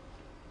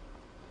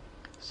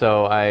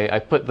 So I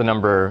put the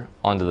number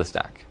onto the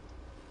stack.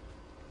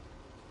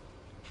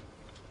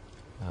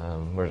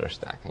 Where's our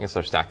stack? I guess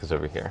our stack is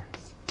over here.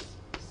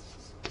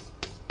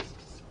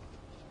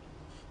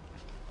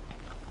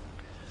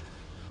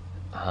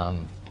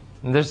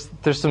 There's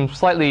some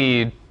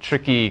slightly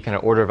tricky kind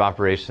of order of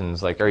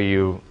operations. Like, are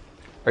you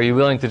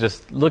willing to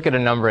just look at a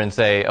number and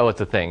say, oh,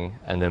 it's a thing,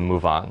 and then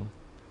move on,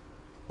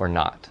 or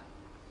not?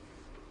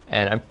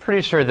 And I'm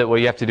pretty sure that what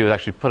you have to do is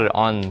actually put it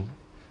on.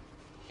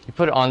 You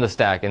put it on the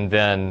stack, and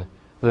then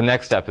the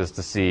next step is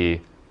to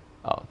see,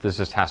 oh, this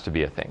just has to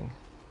be a thing,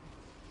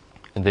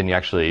 and then you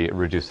actually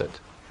reduce it.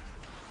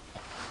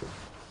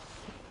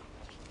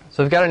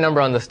 So we've got a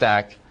number on the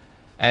stack,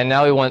 and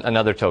now we want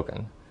another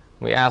token.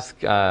 We ask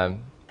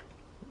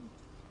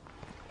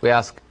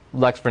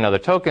Lex for another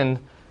token.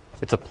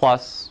 It's a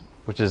plus,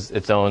 which is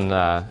its own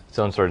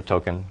sort of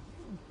token.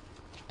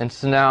 And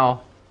so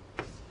now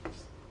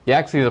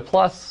Yak sees a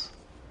plus,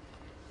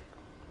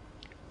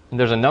 and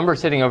there's a number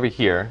sitting over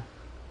here,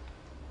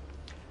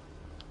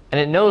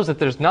 and it knows that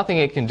there's nothing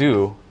it can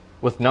do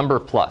with number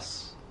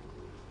plus,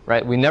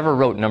 right? We never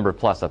wrote number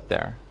plus up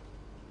there.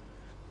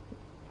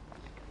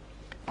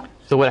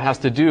 So what it has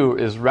to do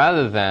is,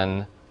 rather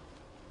than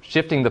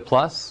shifting the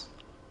plus,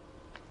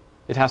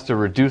 it has to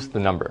reduce the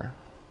number.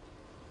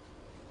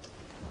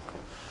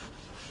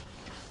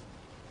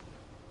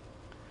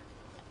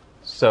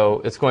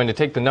 So it's going to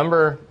take the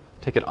number,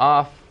 take it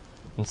off,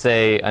 and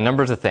say a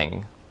number is a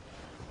thing,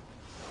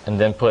 and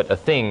then put a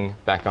thing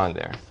back on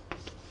there.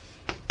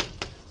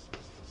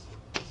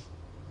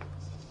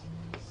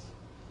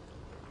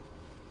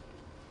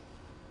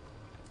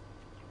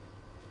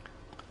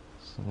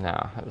 So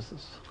now, how does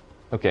this?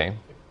 Okay.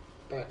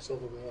 Backs all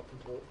the way up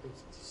until it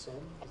thinks it's a sum.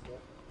 Is that?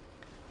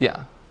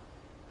 Yeah.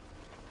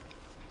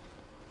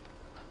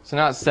 So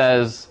now it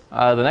says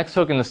the next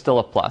token is still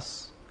a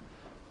plus,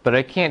 but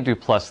I can't do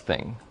plus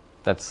thing.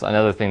 That's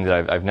another thing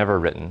that I've never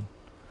written.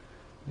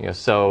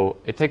 So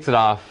it takes it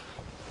off.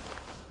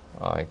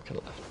 Oh, I could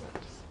have left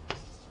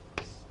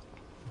it.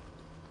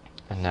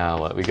 And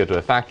now we go to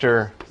a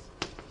factor.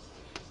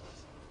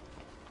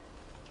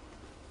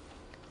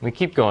 We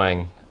keep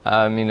going.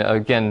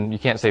 Again, you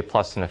can't say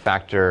plus in a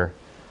factor,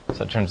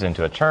 so it turns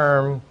into a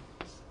term.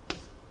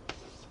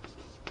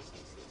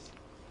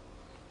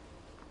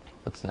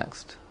 What's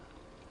next?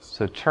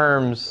 So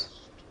terms,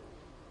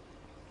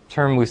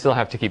 term, we still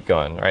have to keep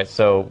going, right?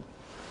 So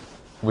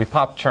we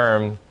pop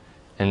term,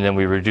 and then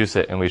we reduce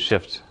it, and we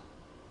shift,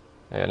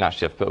 not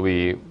shift, but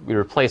we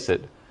replace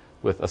it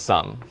with a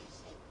sum.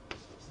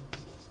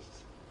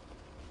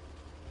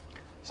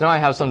 So now I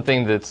have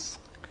something that's,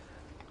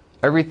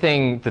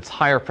 everything that's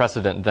higher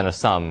precedent than a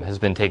sum has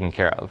been taken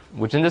care of,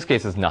 which in this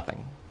case is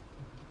nothing.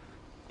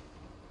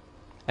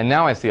 And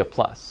now I see a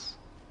plus.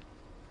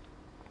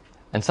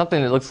 And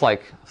something that looks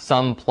like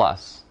sum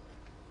plus,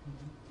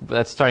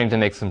 that's starting to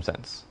make some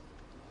sense.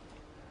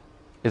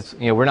 It's,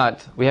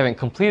 we haven't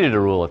completed a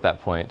rule at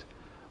that point,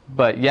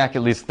 but Yak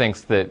at least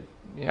thinks that,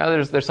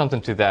 there's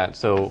something to that,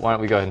 so why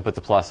don't we go ahead and put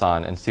the plus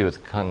on and see what's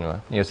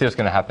going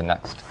to happen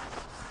next.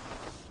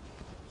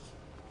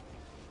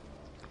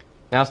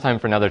 Now it's time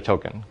for another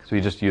token, because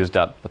we just used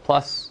up the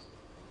plus,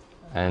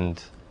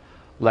 and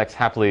Lex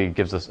happily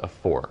gives us a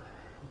 4.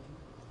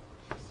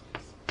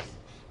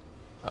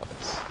 Oh,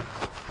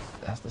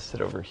 it has to sit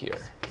over here.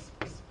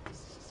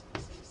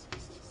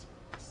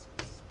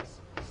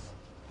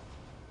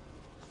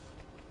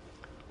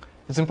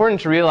 It's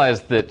important to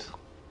realize that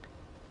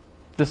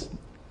this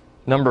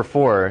number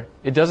 4,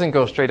 it doesn't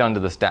go straight onto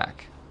the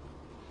stack.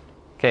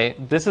 Okay,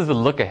 this is the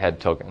look-ahead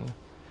token.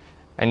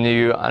 And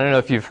I don't know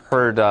if you've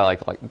heard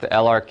like the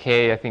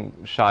LRK, I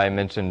think Shai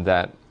mentioned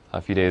that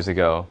a few days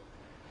ago,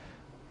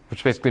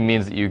 which basically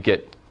means that you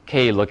get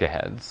K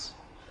look-aheads.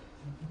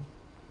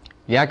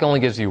 Yak only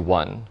gives you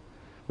 1,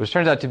 which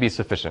turns out to be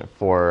sufficient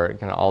for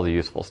kind of all the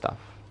useful stuff.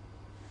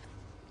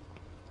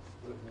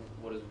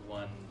 What is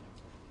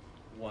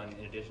one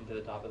in addition to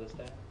the top of the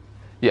stack?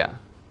 Yeah.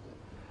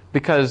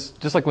 Because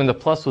just like when the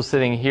plus was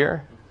sitting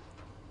here,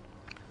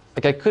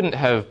 like I couldn't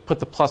have put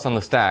the plus on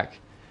the stack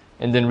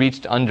and then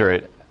reached under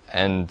it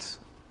and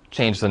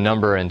changed the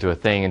number into a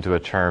thing, into a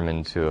term,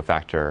 into a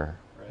factor,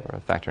 or a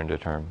factor into a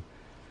term.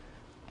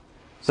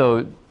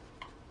 So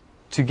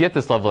to get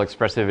this level of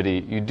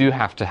expressivity, you do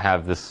have to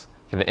have this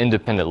kind of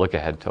independent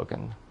look-ahead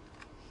token.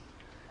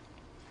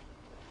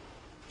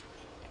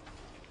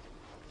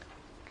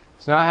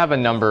 So now I have a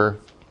number.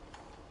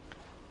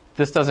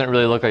 This doesn't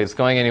really look like it's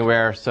going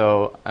anywhere,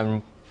 so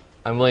I'm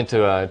willing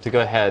to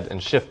go ahead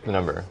and shift the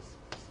number.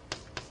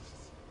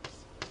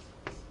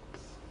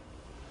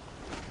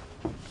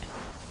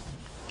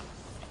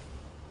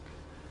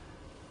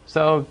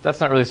 So that's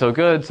not really so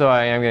good, so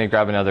I am going to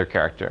grab another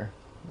character.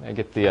 I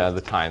get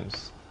the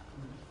times.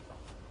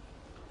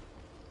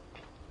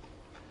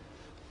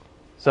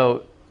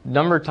 So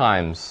number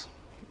times,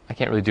 I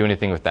can't really do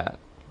anything with that.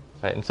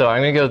 Right? And so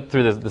I'm going to go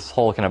through this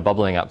whole kind of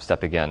bubbling up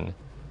step again.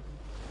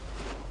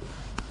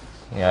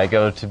 I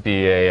go to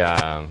be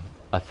a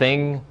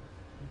thing,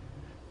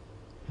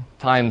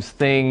 times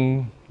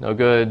thing, no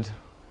good.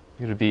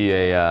 Go to be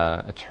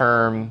a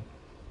term.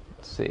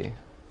 Let's see.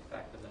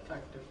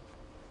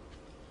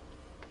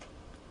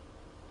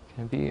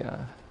 Can it be Just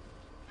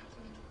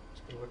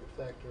gonna look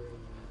at factor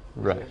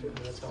and right? and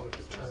that's how look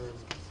at term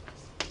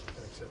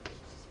and accept it.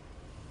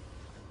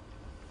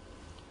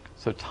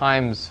 So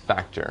times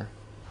factor.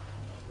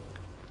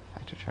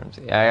 Factor terms.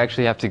 Yeah, I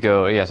actually have to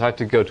go. Yes, I have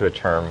to go to a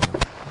term,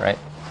 right?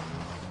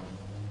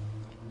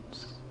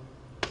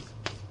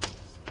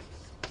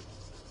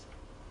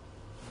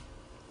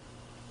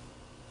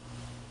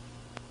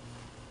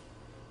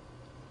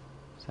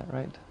 Is that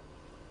right?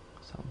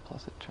 Sum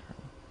plus a term.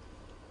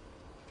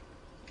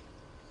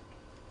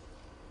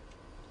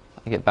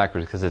 I get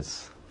backwards because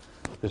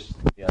the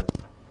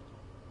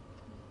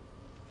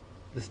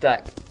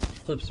stack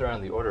flips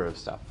around the order of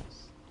stuff.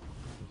 It's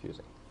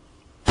confusing.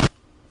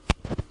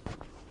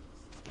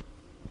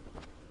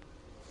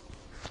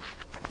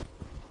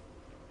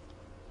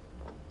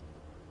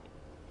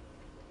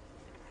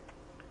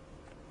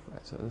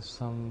 Right, so the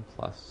sum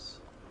plus.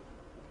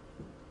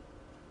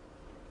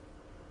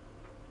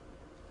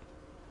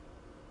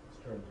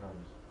 Term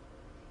times.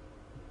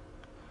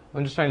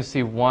 I'm just trying to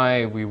see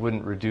why we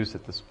wouldn't reduce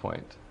at this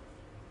point.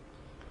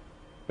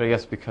 But I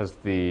guess because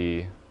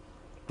the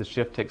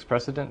shift takes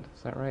precedent,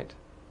 is that right?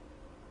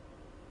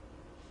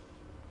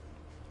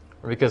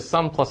 Or because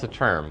sum plus a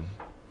term,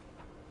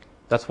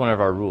 that's one of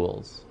our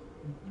rules.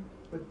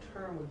 But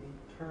term would be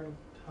term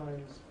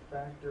times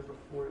factor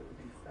before it would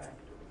be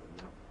factor.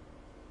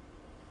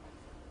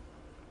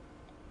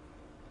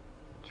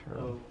 Term.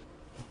 Oh.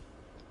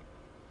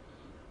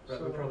 But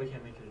we So- probably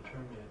can't make it a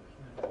term yet.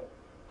 Well,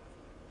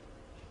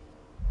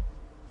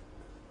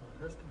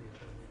 it has to be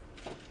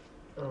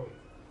a term.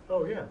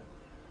 Oh, yeah.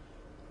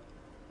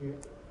 Yeah.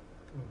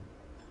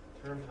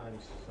 Term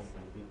times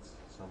something beats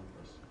sum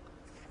plus.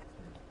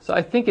 So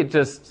I think it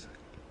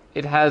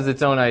has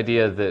its own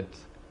idea that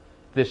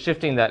the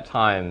shifting that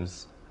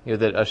times,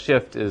 that a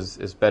shift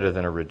is better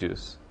than a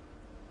reduce.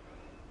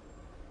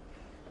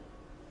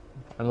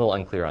 I'm a little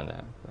unclear on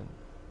that. But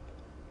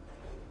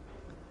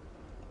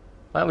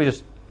why don't we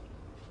just,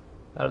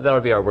 that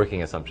would be our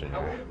working assumption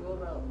How here. would we go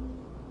about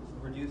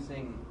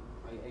reducing?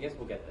 I guess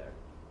we'll get there.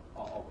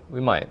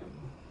 We might.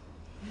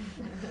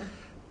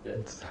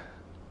 It's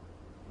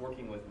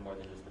working with more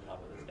than just the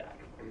top of the stack.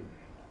 I don't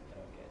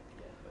get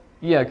yet, but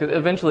Yeah, because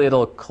eventually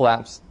it'll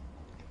collapse.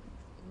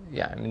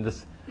 yeah, I mean,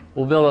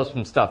 we'll build up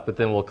some stuff, but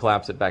then we'll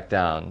collapse it back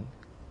down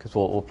because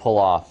we'll pull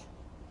off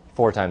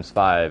 4 times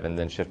 5 and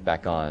then shift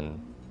back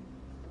on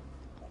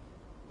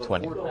But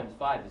 20. 4 times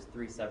 5 is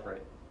 3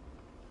 separate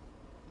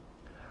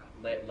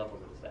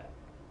levels of the stack.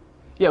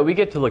 Yeah, we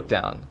get to look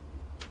down.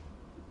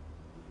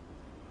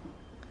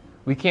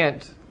 We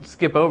can't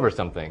skip over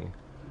something,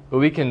 but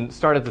we can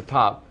start at the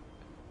top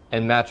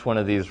and match one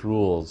of these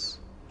rules.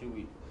 Do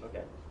we?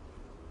 Okay.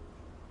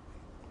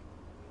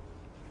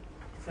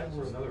 If that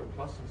were another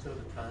plus instead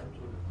of the times,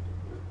 would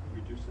it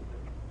reduce it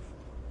then?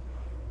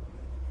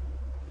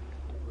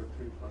 Or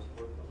 3 plus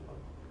 4 plus 1?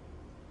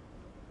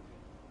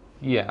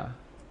 Yeah.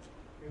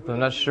 So I'm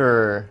not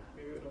sure.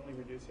 Maybe it would only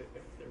reduce it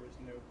if there was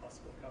no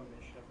possible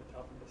combination of the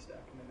top of the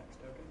stack and the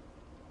next token.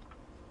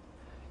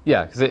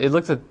 Yeah, because it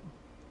looks at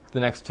the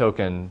next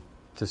token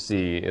to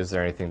see is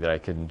there anything that I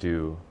can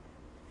do.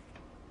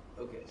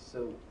 Okay,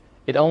 so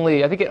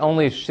I think it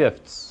only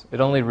shifts.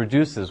 It only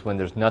reduces when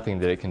there's nothing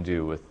that it can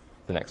do with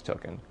the next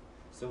token.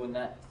 when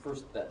the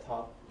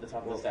top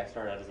of the stack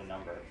started out as a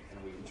number,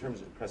 and we In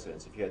terms of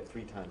precedence, if you had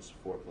 3 times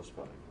 4 plus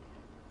 5,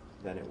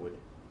 then it would,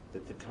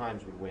 the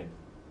times would win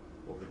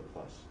over the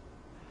plus.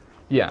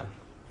 Yeah,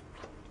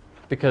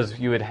 because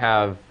you would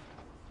have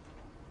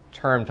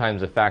term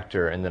times a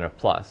factor and then a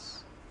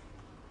plus.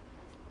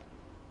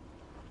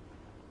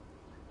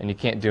 And you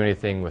can't do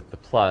anything with the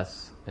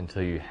plus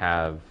until you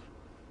have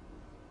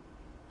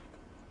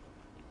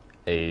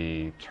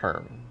a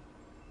term.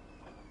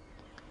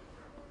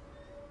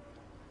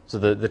 So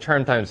the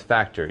term times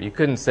factor, you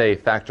couldn't say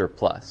factor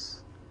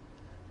plus,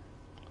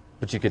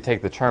 but you could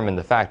take the term and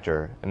the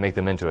factor and make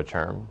them into a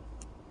term,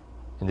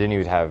 and then you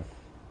would have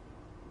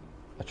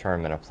a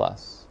term and a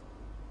plus.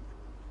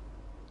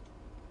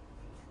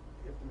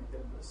 You have to make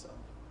it into a sum,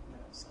 and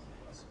then a sum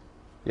plus.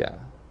 Yeah.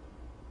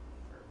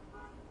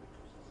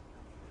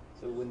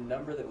 So when the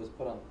number that was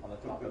put on the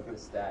top of the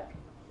stack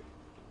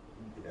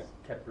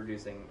kept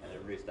reducing and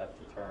it reduced up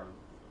to term,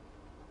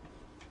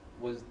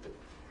 was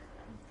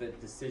the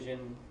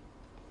decision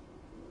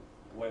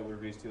what it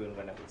would reduce to and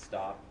when it would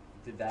stop,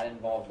 did that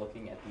involve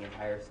looking at the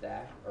entire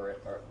stack or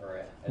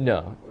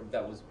No. or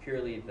that was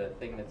purely the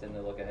thing that's in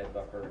the look ahead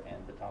buffer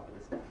and the top of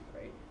the stack,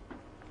 right?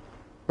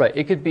 Right,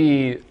 it could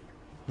be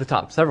the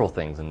top several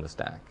things in the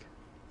stack.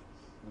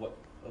 What?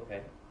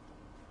 Okay.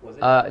 Was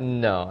it?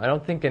 No, I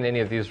don't think in any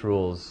of these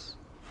rules.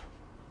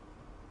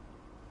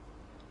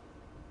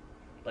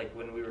 Like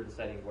when we were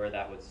deciding where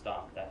that would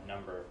stop, that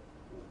number,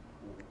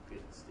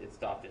 it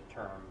stopped at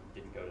term,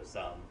 didn't go to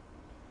sum.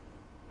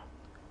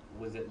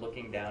 Was it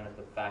looking down at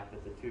the fact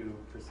that the 2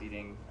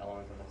 preceding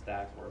elements on the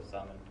stack were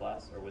sum and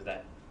plus, or was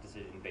that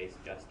decision based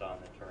just on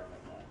the term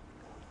and the?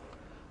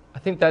 I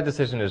think that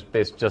decision is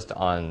based just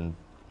on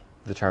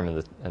the term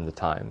and the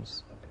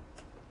times.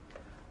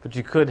 Okay. But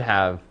you could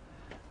have.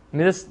 I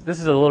mean, this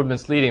is a little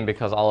misleading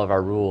because all of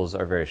our rules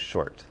are very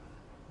short.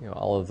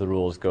 All of the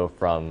rules go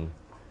from.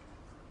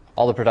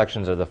 All the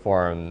productions are the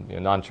form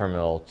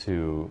non-terminal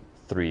to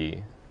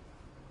 3,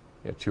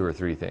 2 or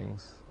 3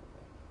 things,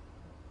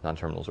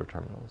 non-terminals or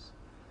terminals.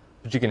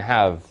 But you can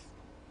have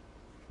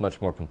much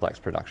more complex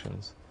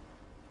productions.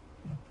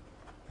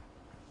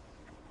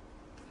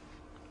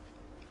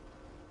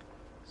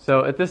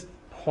 So at this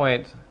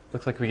point,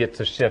 looks like we get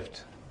to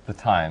shift the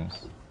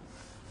times.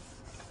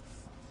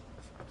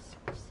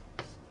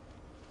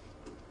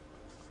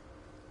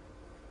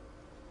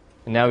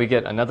 And now we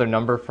get another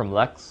number from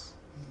Lex.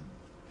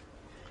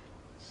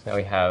 So now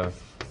we have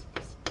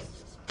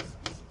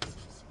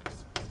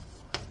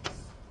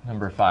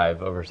number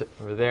 5 over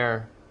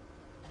there.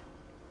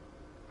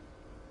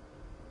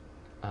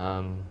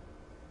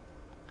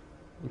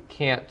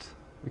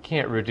 We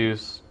can't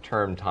reduce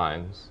term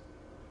times,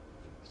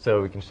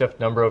 so we can shift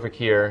number over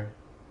here.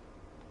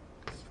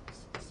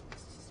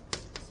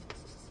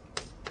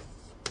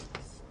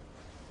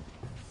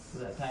 So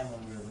that time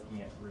when we were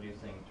looking at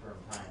reducing term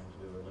times,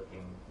 we were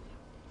looking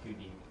too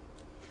deep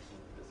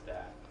into the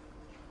stack.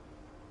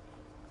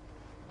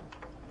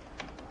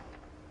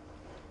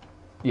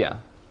 Yeah.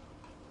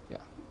 Yeah.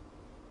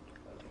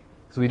 Okay.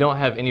 So we don't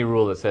have any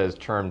rule that says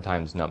term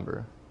times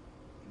number.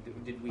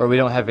 Did Or we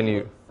don't have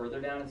any- look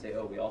further down and say,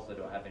 oh, we also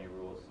don't have any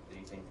rules,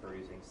 anything for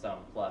using sum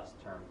plus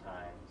term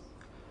times.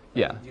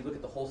 Yeah. Do you look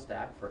at the whole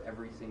stack for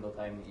every single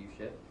time that you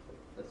shift?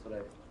 That's what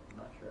I'm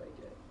not sure I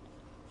get.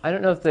 I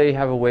don't know if they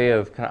have a way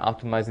of kind of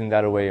optimizing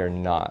that away or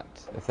not.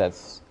 If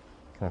that's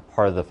kind of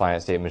part of the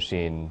finite state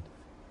machine,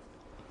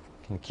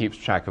 kind of keeps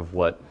track of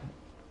what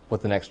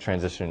the next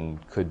transition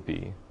could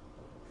be.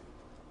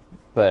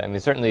 But I mean,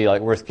 certainly,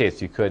 like worst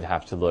case, you could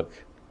have to look.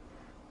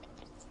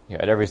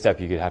 At every step,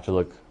 you could have to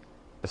look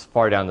as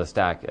far down the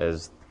stack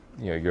as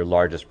your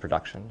largest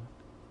production.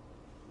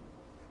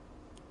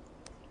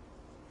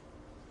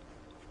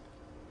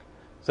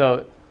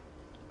 So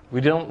we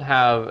don't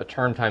have a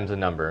term times a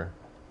number.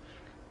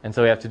 And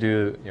so we have to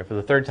do, for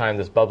the third time,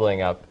 this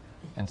bubbling up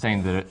and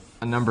saying that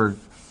a number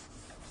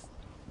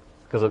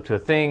goes up to a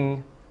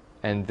thing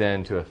and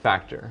then to a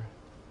factor.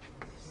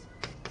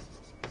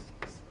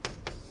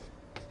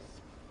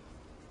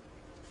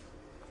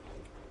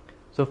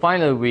 So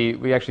finally,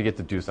 we actually get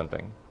to do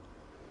something.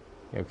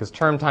 Because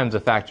term times a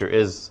factor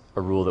is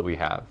a rule that we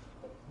have.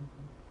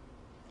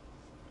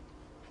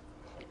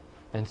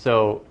 And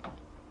so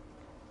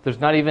there's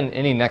not even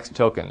any next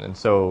token. And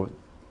so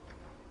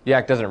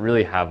Yak doesn't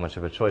really have much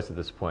of a choice at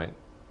this point.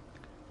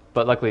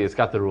 But luckily, it's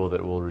got the rule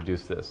that will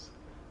reduce this.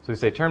 So we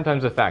say term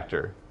times a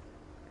factor,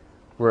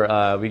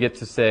 where we get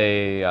to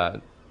say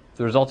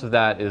the result of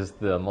that is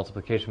the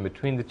multiplication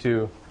between the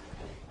two.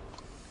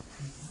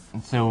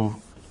 And so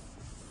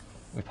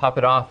we pop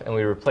it off and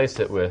we replace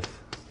it with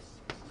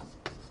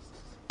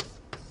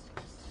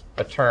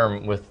a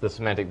term with the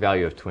semantic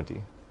value of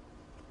 20.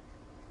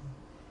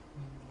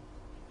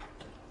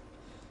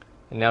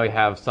 And now we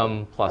have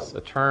sum plus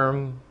a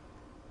term,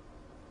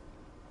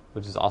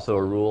 which is also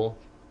a rule.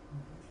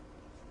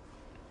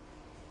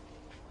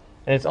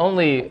 And it's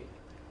only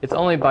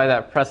by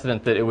that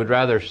precedent that it would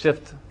rather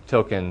shift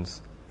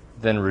tokens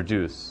than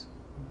reduce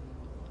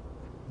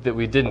that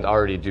we didn't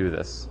already do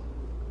this,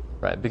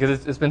 right?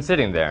 Because it's been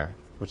sitting there,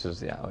 which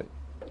is, yeah, I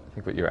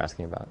think what you were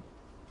asking about.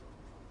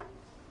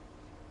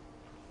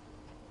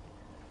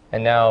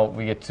 And now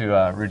we get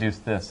to reduce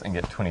this and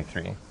get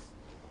 23.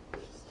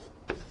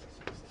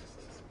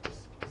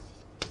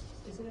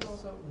 Isn't it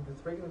also,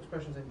 with regular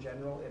expressions in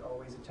general, it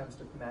always attempts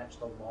to match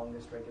the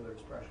longest regular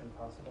expression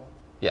possible?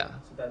 Yeah.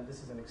 So then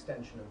this is an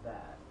extension of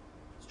that.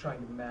 It's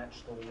trying to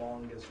match the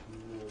longest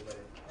rule that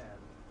it can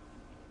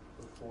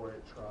before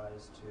it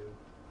tries to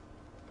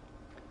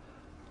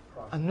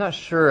process. I'm not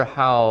sure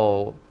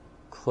how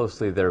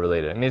closely they're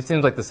related. I mean, it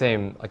seems like the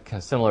same, like kind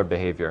of similar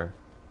behavior.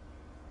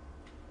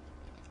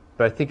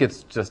 But I think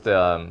it's just,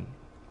 I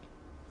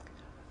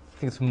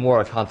think it's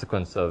more a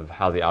consequence of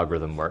how the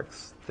algorithm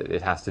works. That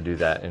it has to do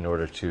that in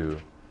order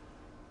to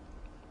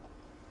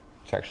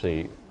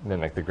actually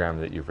mimic the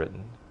grammar that you've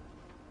written.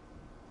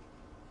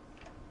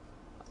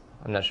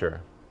 I'm not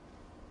sure.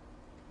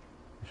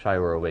 If Shai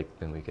were awake,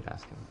 then we could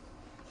ask him.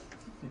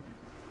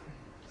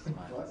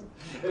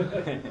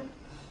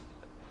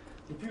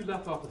 If you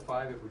left off the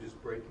 5, it would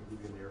just break and give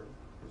you an error,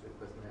 because it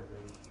doesn't have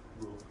any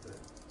rule for that.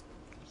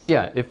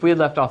 Yeah, if we had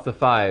left off the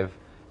 5,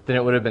 then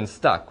it would have been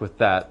stuck with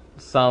that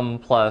sum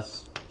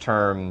plus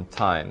term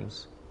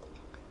times.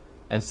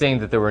 And seeing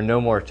that there were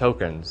no more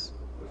tokens,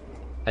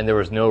 and there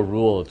was no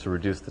rule to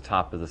reduce the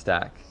top of the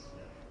stack,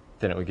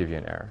 then it would give you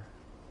an error.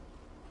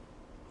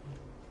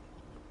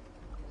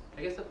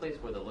 I guess the place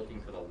where the looking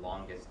for the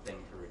longest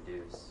thing to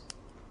reduce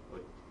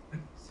would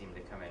seem to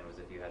come in was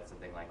if you had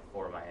something like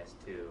 4 minus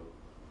 2,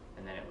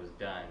 and then it was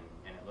done,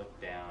 and it looked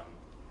down,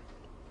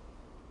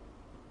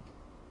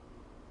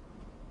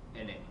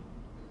 and it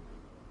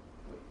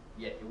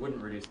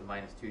wouldn't reduce the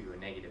minus 2 to a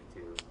negative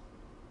 2,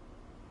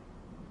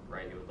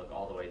 right? It would look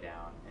all the way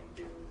down and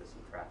do the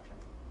subtraction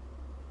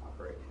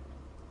operation,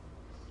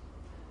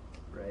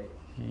 right?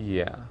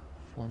 Yeah,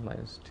 4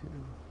 minus 2.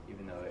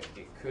 Even though it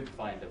could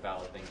find a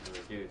valid thing to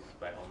reduce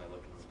by only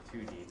looking too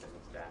deep in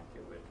the stack,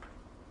 it would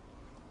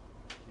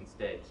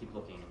instead keep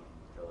looking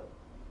until it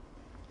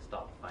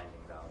stopped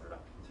finding valid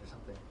reductions or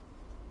something.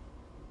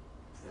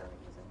 Does that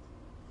make any sense?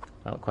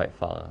 I don't quite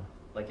follow.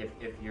 Like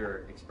if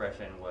your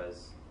expression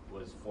was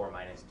 4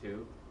 minus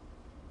 2,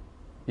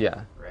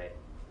 Yeah. right?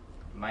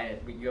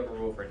 You have a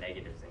rule for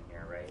negatives in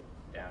here, right?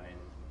 Down in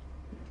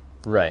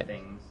Right.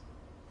 things.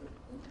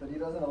 But he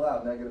doesn't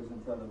allow negatives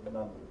in front of the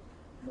numbers.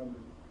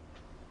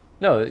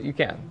 No, you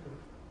can.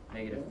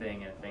 Negative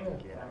thing and a thing.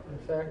 Yeah. In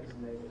fact,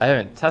 I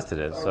haven't tested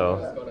it, so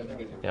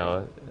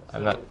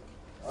I'm not.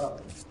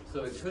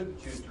 So it could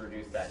choose to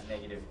reduce that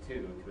negative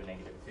 2 to a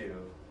negative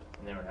 2,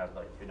 and then it would have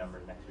like two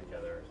numbers next to each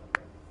other or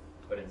something.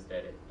 But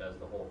instead it does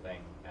the whole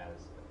thing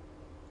as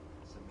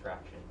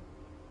subtraction.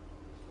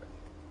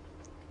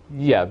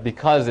 Yeah,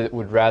 because it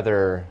would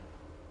rather.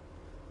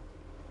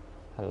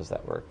 How does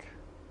that work?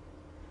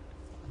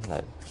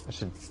 I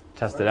should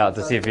test it out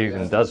to see if it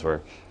even does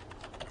work.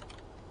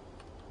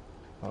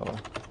 Oh.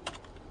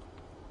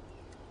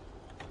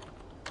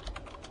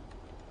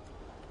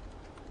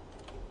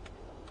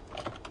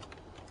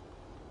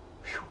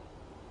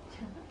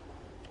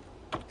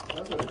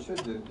 That's what it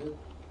should do.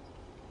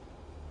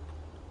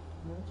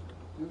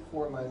 Do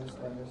 4 minus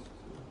 2.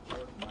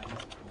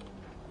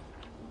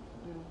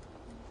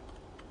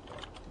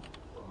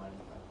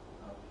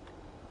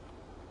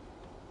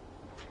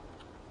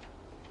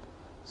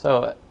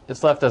 So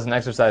it's left as an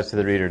exercise to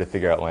the reader to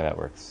figure out why that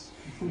works.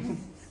 Could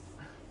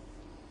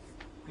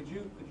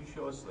you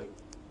show us, like,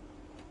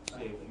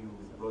 say if you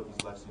wrote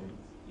this lesson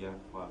Yak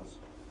files,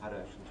 how to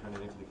actually turn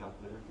it into the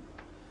calculator?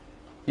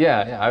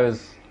 Yeah, I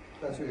was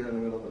That's what you're in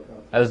the middle of.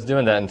 I was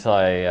doing that until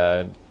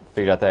I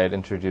figured out that I had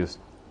introduced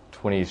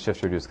 20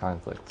 shift-reduced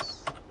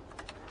conflicts.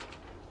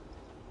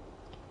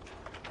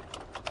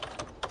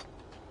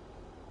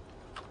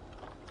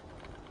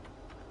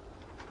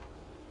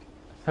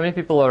 How many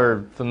people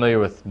are familiar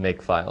with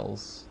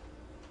makefiles?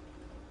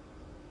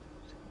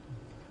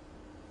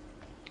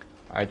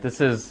 All right, this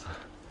is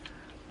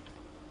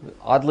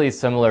oddly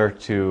similar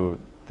to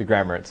the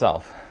grammar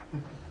itself,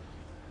 in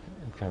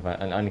kind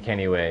of an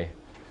uncanny way.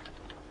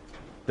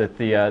 That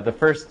the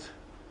first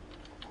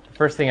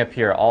first thing up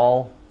here,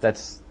 all,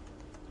 that's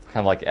kind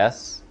of like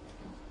S.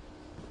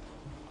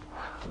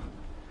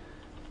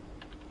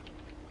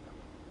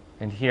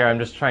 And here I'm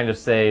just trying to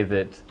say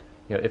that,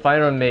 if I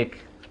want to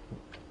make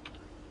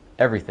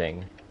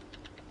everything,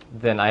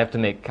 then I have to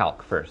make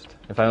calc first.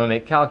 If I want to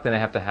make calc, then I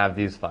have to have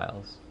these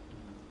files.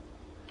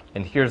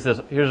 And here's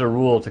a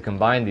rule to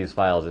combine these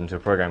files into a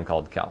program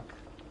called calc.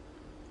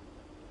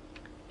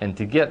 And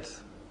to get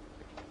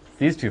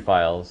these two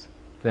files,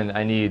 then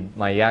I need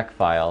my yak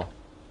file,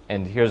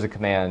 and here's a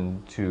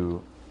command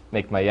to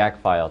make my yak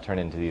file turn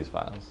into these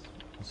files,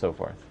 and so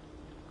forth.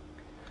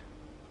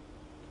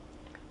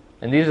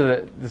 And these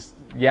are this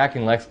yak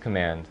and lex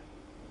command.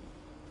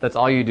 That's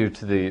all you do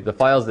to the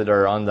files that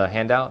are on the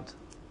handout.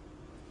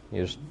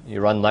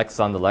 You run lex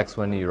on the lex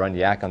one, you run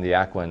yak on the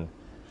yak one,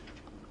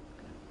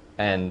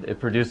 and it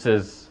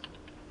produces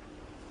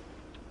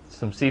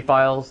some C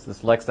files,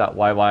 this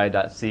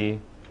lex.yy.c,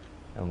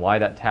 and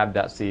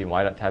y.tab.c, and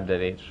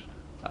y.tab.h.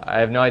 I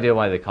have no idea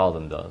why they call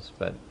them those,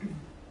 but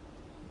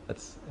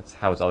that's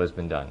how it's always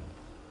been done.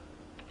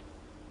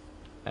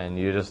 And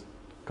you just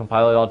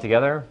compile it all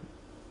together,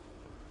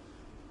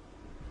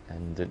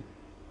 and So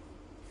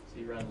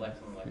you run lex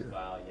on the lex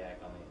file, yak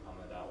on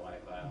the .y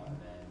file, and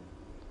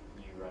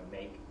then you run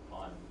make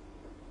on.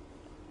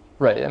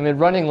 right. I mean,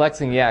 running lex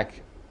and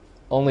yak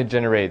only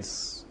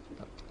generates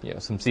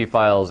some C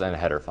files and a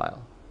header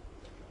file.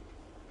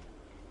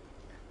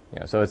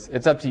 So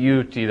it's up to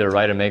you to either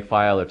write a make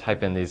file or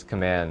type in these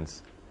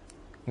commands.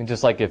 I mean,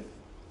 just like if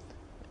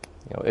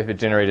it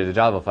generated a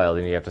Java file,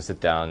 then you have to sit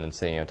down and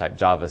say type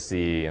Java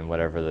C and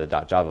whatever the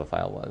 .java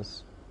file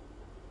was.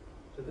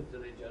 Do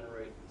they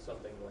generate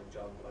something like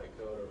Java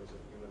bytecode, or is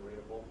it human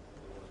readable?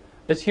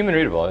 It's human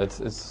readable.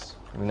 It's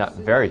I mean, not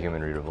very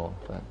human readable,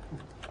 but.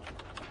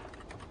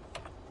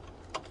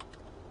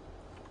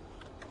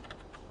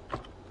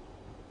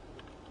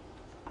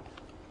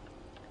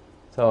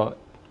 So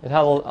it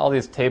has all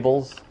these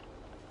tables.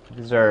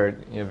 These are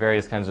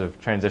various kinds of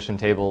transition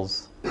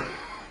tables.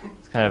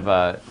 It's kind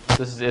of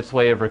this is its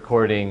way of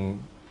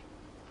recording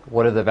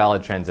what are the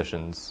valid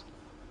transitions,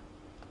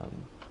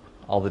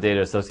 all the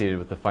data associated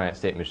with the finite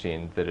state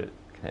machine that it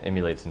kind of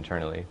emulates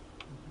internally.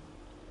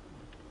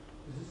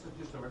 Is this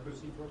just a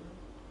reci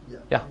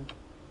program? Yeah.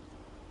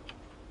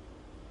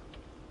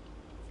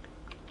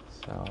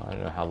 So I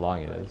don't know how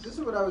long it is. This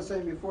is what I was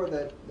saying before,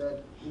 that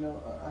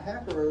a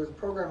hacker or a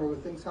programmer who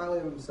thinks highly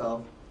of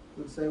himself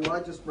would say, well,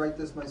 I just write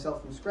this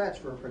myself from scratch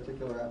for a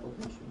particular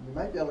application. You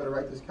might be able to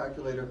write this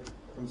calculator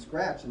from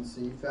scratch in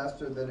C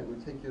faster than it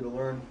would take you to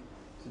learn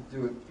to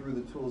do it through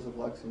the tools of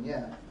lex and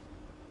yak.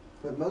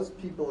 But most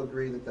people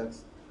agree that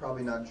that's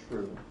probably not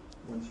true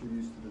once you're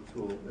used to the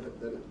tool,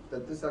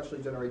 that this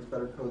actually generates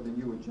better code than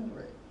you would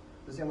generate.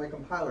 The same way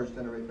compilers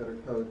generate better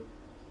code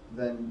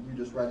than you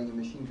just writing a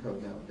machine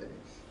code nowadays.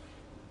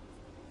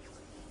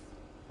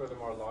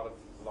 Furthermore, a lot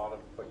of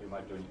what you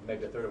might do,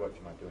 maybe a third of what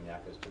you might do in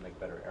Yak is to make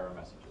better error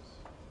messages.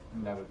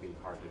 Mm-hmm. That would be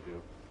hard to do.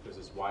 There's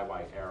this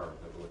YY error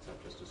that will accept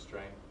just a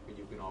string, but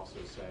you can also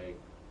say,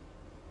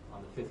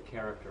 on the 5th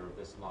character of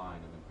this line,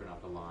 and then print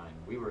out the line,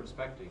 we were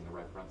expecting the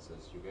right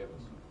parenthesis you gave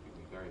us. You can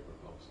be very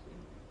verbose.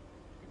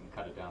 You can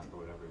cut it down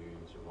for whatever your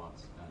user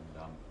wants, and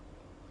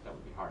that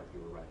would be hard if you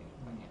were writing it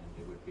by hand.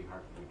 It would be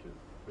hard for you to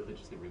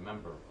religiously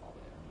remember all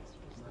the error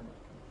messages that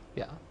might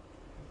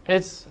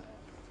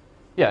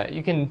come.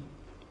 You can.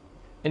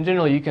 In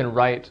general, you can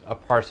write a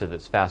parser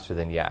that's faster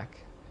than Yak,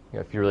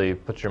 if you really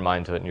put your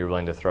mind to it and you're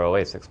willing to throw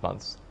away 6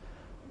 months.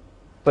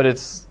 But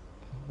it's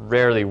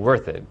rarely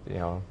worth it,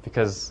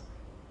 because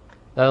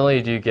not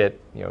only do you get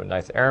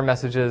nice error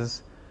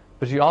messages,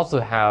 but you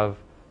also have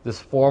this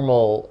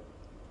formal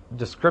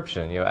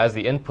description, as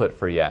the input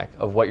for Yak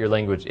of what your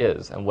language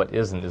is and what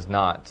is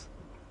not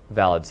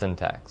valid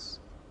syntax.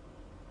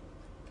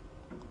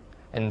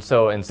 And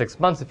so in 6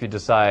 months, if you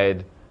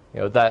decide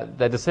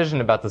that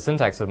decision about the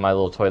syntax of my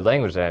little toy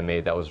language that I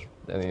made, that was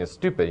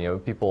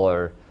stupid. People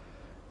are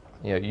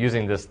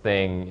using this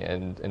thing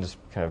in just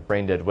kind of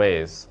brain dead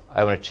ways.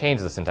 I want to change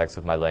the syntax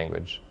of my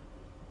language.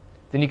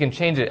 Then you can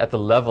change it at the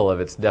level of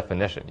its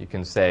definition. You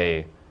can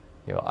say,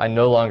 I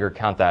no longer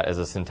count that as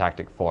a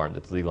syntactic form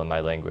that's legal in my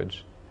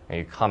language, and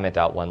you comment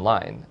out one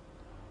line.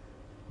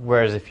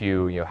 Whereas if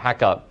you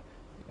hack up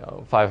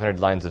 500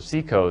 lines of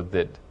C code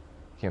that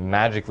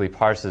magically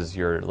parses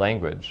your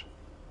language,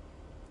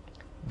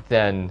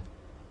 then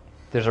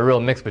there's a real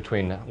mix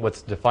between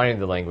what's defining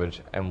the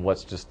language and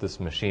what's just this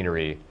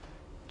machinery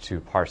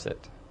to parse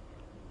it.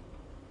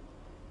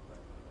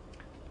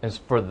 And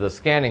for the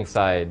scanning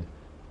side,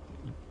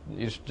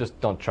 you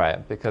just don't try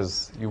it,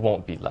 because you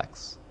won't beat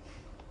Lex.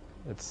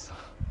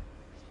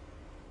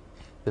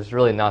 There's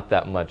really not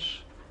that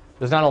much.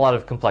 There's not a lot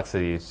of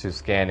complexity to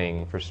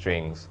scanning for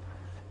strings,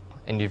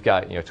 and you've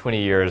got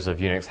 20 years of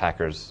Unix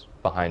hackers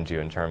behind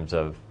you in terms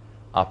of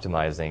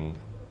optimizing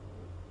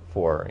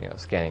for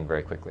scanning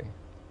very quickly.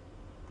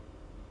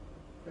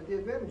 But the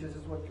advantages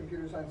is what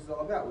computer science is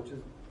all about, which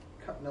is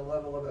cutting the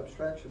level of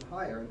abstraction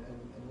higher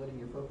and letting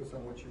you focus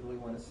on what you really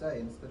want to say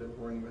instead of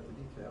worrying about the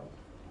details.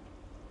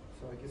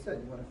 So like you said,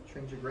 you want to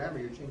change your grammar,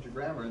 you change your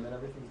grammar, and then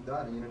everything's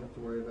done, and you don't have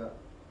to worry about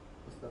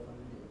the stuff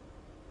underneath.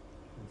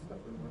 And stuff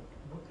would work.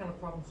 What kind of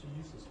problems do you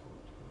use this for?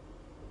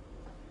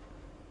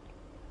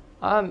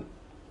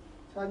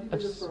 Todd, you do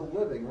this for a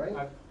living, right?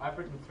 I've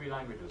written 3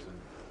 languages, and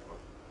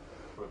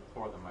for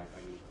 4 of them I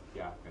used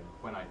Yak. And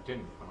when I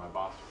didn't, when my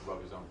boss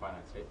wrote his own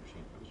finite state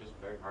machine, it was just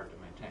very hard to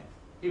maintain.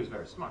 He was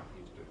very smart.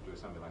 He used to do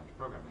assembly language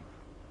programming,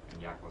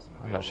 and Yak wasn't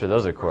available. I'm not sure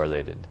those are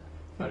correlated.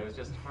 But it was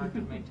just hard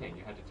to maintain.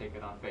 You had to take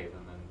it on faith.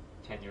 And then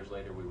 10 years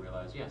later, we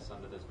realized, yes,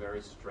 under this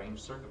very strange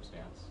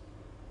circumstance,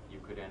 you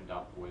could end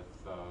up with,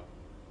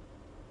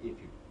 if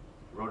you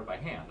wrote it by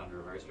hand under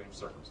a very strange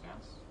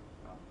circumstance,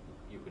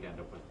 you could end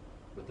up with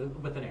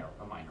an error,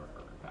 a minor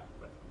error, in fact,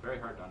 but very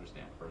hard to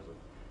understand. Whereas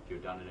if you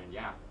had done it in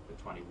Yak, the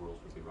 20 rules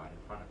would be right in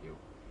front of you.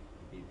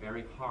 It'd be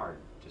very hard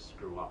to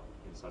screw up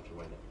in such a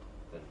way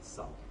that it's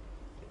subtle.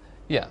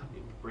 Yeah.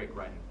 It'd break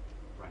right in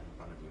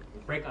front of you.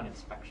 It'd break on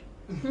inspection.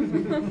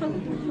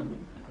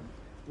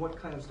 What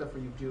kind of stuff were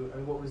you doing? I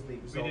mean, what was the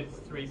result? We did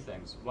 3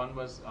 things. One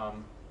was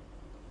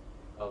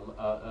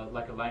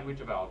like a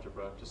language of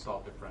algebra to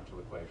solve differential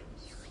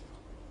equations.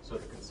 So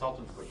the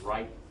consultant would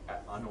write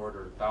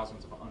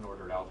thousands of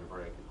unordered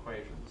algebraic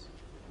equations,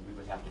 and we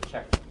would have to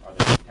check them. Are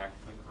they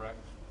syntactically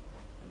correct?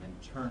 And then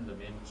turn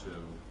them into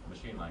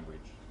machine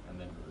language, and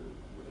then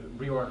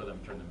reorder them,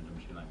 turn them into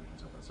machine language, and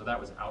so forth. So that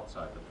was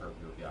outside the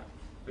purview of Yak.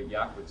 But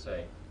Yak would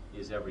say,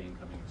 is every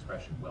incoming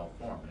expression well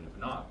formed? And if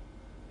not,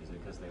 is it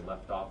because they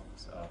left off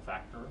a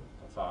factor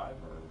of 5,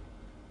 or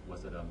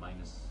was it a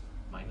minus,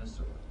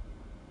 or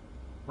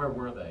where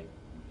were they,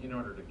 in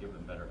order to give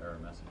them better error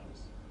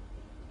messages?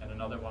 And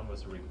another one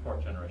was a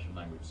report generation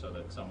language, so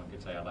that someone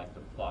could say, I'd like to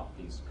plot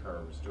these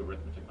curves, do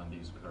arithmetic on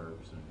these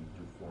curves, and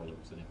do for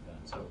loops and if then.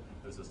 So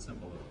it was a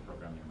simple little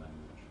programming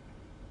language.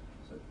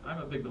 So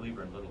I'm a big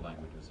believer in little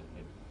languages.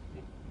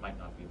 It might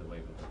not be the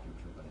wave of the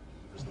future, but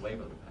it was the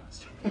wave of the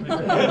past.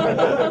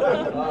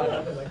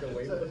 Like the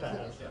wave of the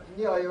past. Yeah.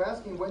 Neil, are you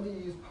asking when do you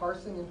use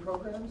parsing in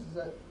programs? Is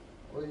that,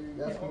 or are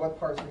you asking what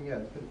parsing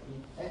is?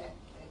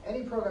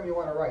 Any program you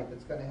want to write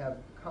that's going to have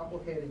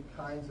complicated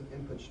kinds of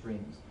input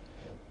streams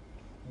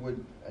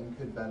would and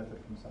could benefit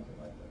from something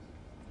like this.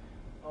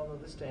 Although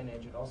this day and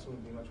age, it also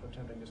would be much more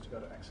tempting just to go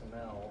to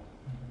XML,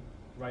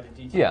 write a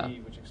DTD, Yeah.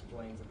 which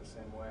explains it the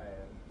same way,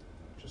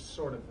 and just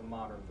sort of the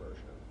modern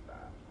version of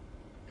that,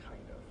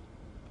 kind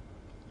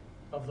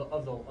of.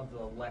 Of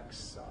the Lex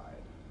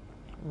side.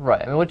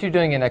 Right. I mean, what you're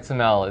doing in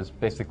XML is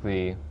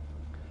basically,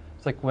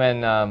 it's like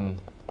when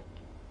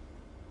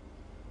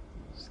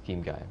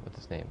scheme guy, what's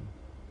his name?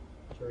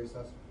 Jerry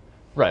Suss.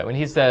 Right. When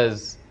he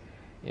says,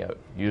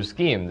 use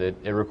scheme, that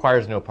it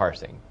requires no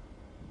parsing.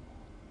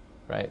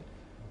 Right.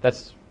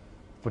 That's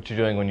what you're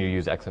doing when you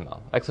use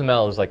XML.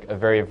 XML is like a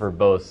very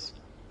verbose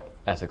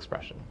S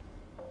expression.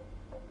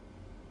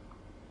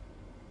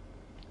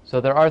 So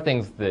there are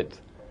things that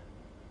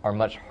are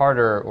much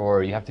harder,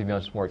 or you have to be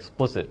much more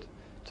explicit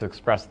to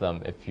express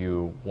them if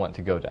you want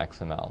to go to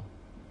XML.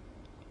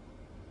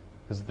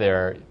 Because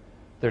there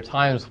are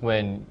times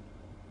when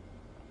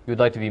you would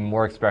like to be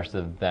more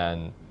expressive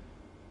than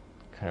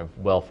kind of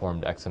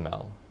well-formed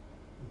XML.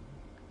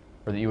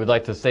 Or that you would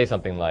like to say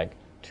something like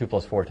 2 +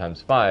 4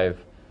 ×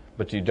 5,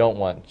 but you don't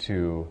want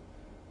to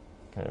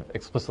kind of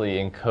explicitly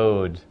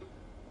encode,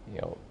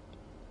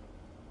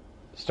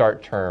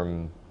 start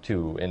term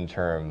to end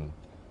term,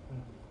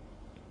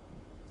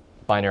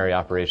 binary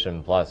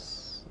operation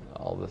plus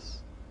all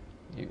this.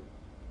 You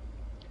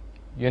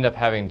end up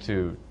having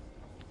to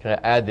kind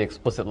of add the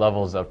explicit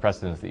levels of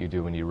precedence that you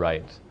do when you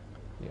write,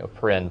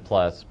 paren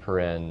plus,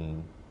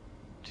 paren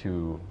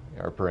 2,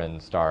 or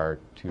paren star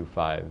 2,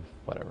 5,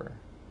 whatever.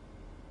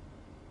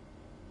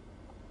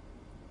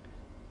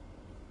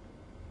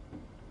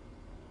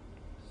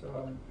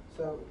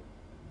 So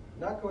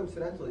not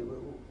coincidentally,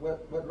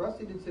 what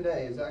Rusty did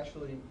today is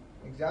actually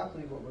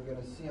exactly what we're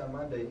going to see on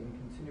Monday in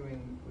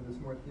continuing with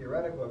this more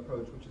theoretical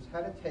approach, which is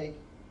how to take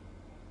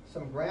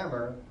some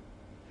grammar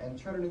and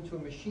turn it into a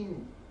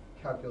machine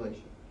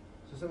calculation.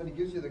 So somebody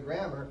gives you the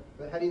grammar,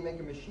 but how do you make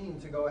a machine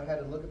to go ahead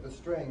and look at the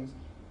strings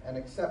and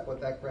accept what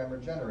that grammar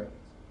generates?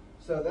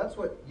 So that's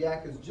what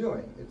Yak is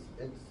doing.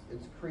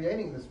 It's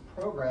creating this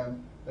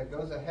program that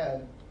goes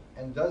ahead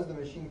and does the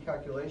machine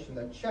calculation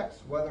that checks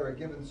whether a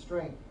given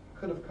string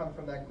could have come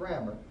from that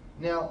grammar.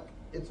 Now,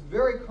 it's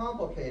very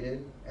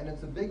complicated, and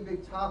it's a big,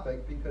 big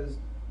topic because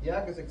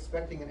Yak is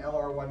expecting an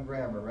LR1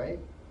 grammar, right?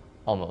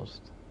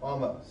 Almost.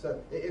 Almost.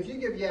 So if you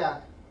give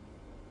Yak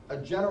a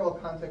general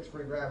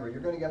context-free grammar,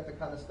 you're going to get the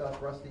kind of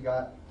stuff Rusty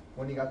got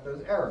when he got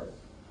those errors.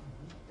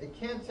 It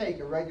can't take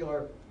a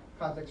regular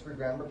context-free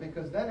grammar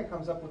because then it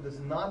comes up with this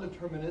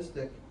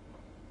non-deterministic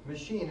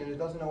machine and it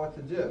doesn't know what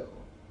to do.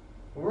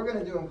 What we're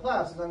going to do in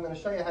class is I'm going to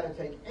show you how to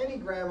take any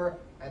grammar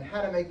and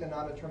how to make the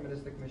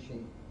non-deterministic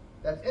machine.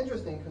 That's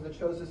interesting because it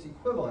shows this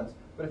equivalence.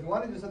 But if you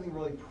want to do something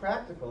really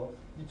practical,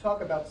 you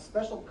talk about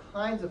special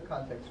kinds of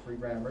context-free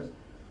grammars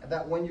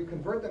that when you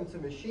convert them to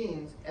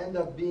machines end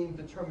up being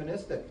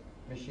deterministic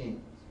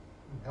machines.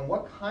 And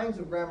what kinds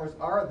of grammars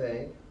are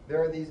they?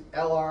 There are these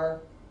LR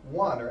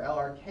LR1 or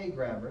LRK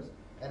grammars,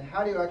 and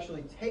how do you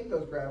actually take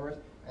those grammars,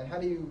 and how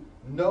do you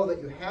know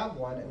that you have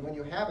one, and when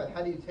you have it,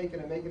 how do you take it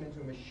and make it into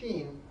a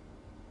machine?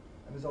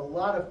 And there's a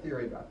lot of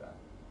theory about that.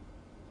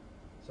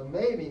 So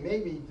maybe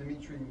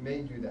Dimitri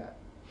may do that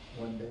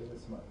one day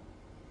this month.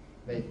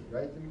 Maybe,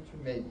 right, Dimitri?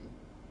 Maybe.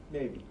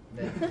 Maybe.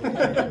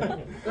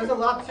 Maybe. There's a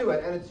lot to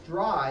it, and it's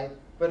dry,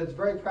 but it's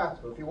very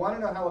practical. If you want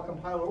to know how a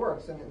compiler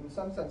works, and in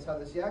some sense how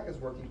this yak is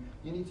working,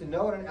 you need to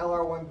know what an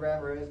LR1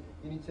 grammar is.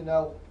 You need to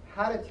know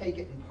how to take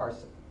it and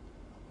parse it.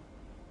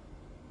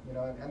 You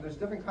know, and there's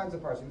different kinds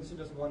of parsing. This is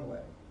just one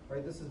way,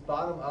 right? This is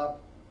bottom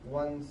up,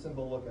 one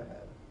symbol look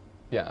ahead.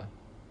 Yeah.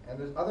 And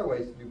there's other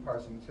ways to do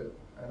parsing too,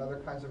 and other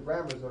kinds of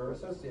grammars that are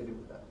associated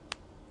with that.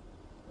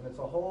 And it's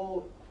a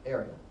whole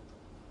area.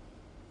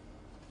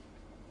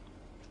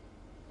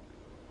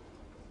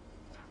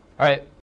 All right.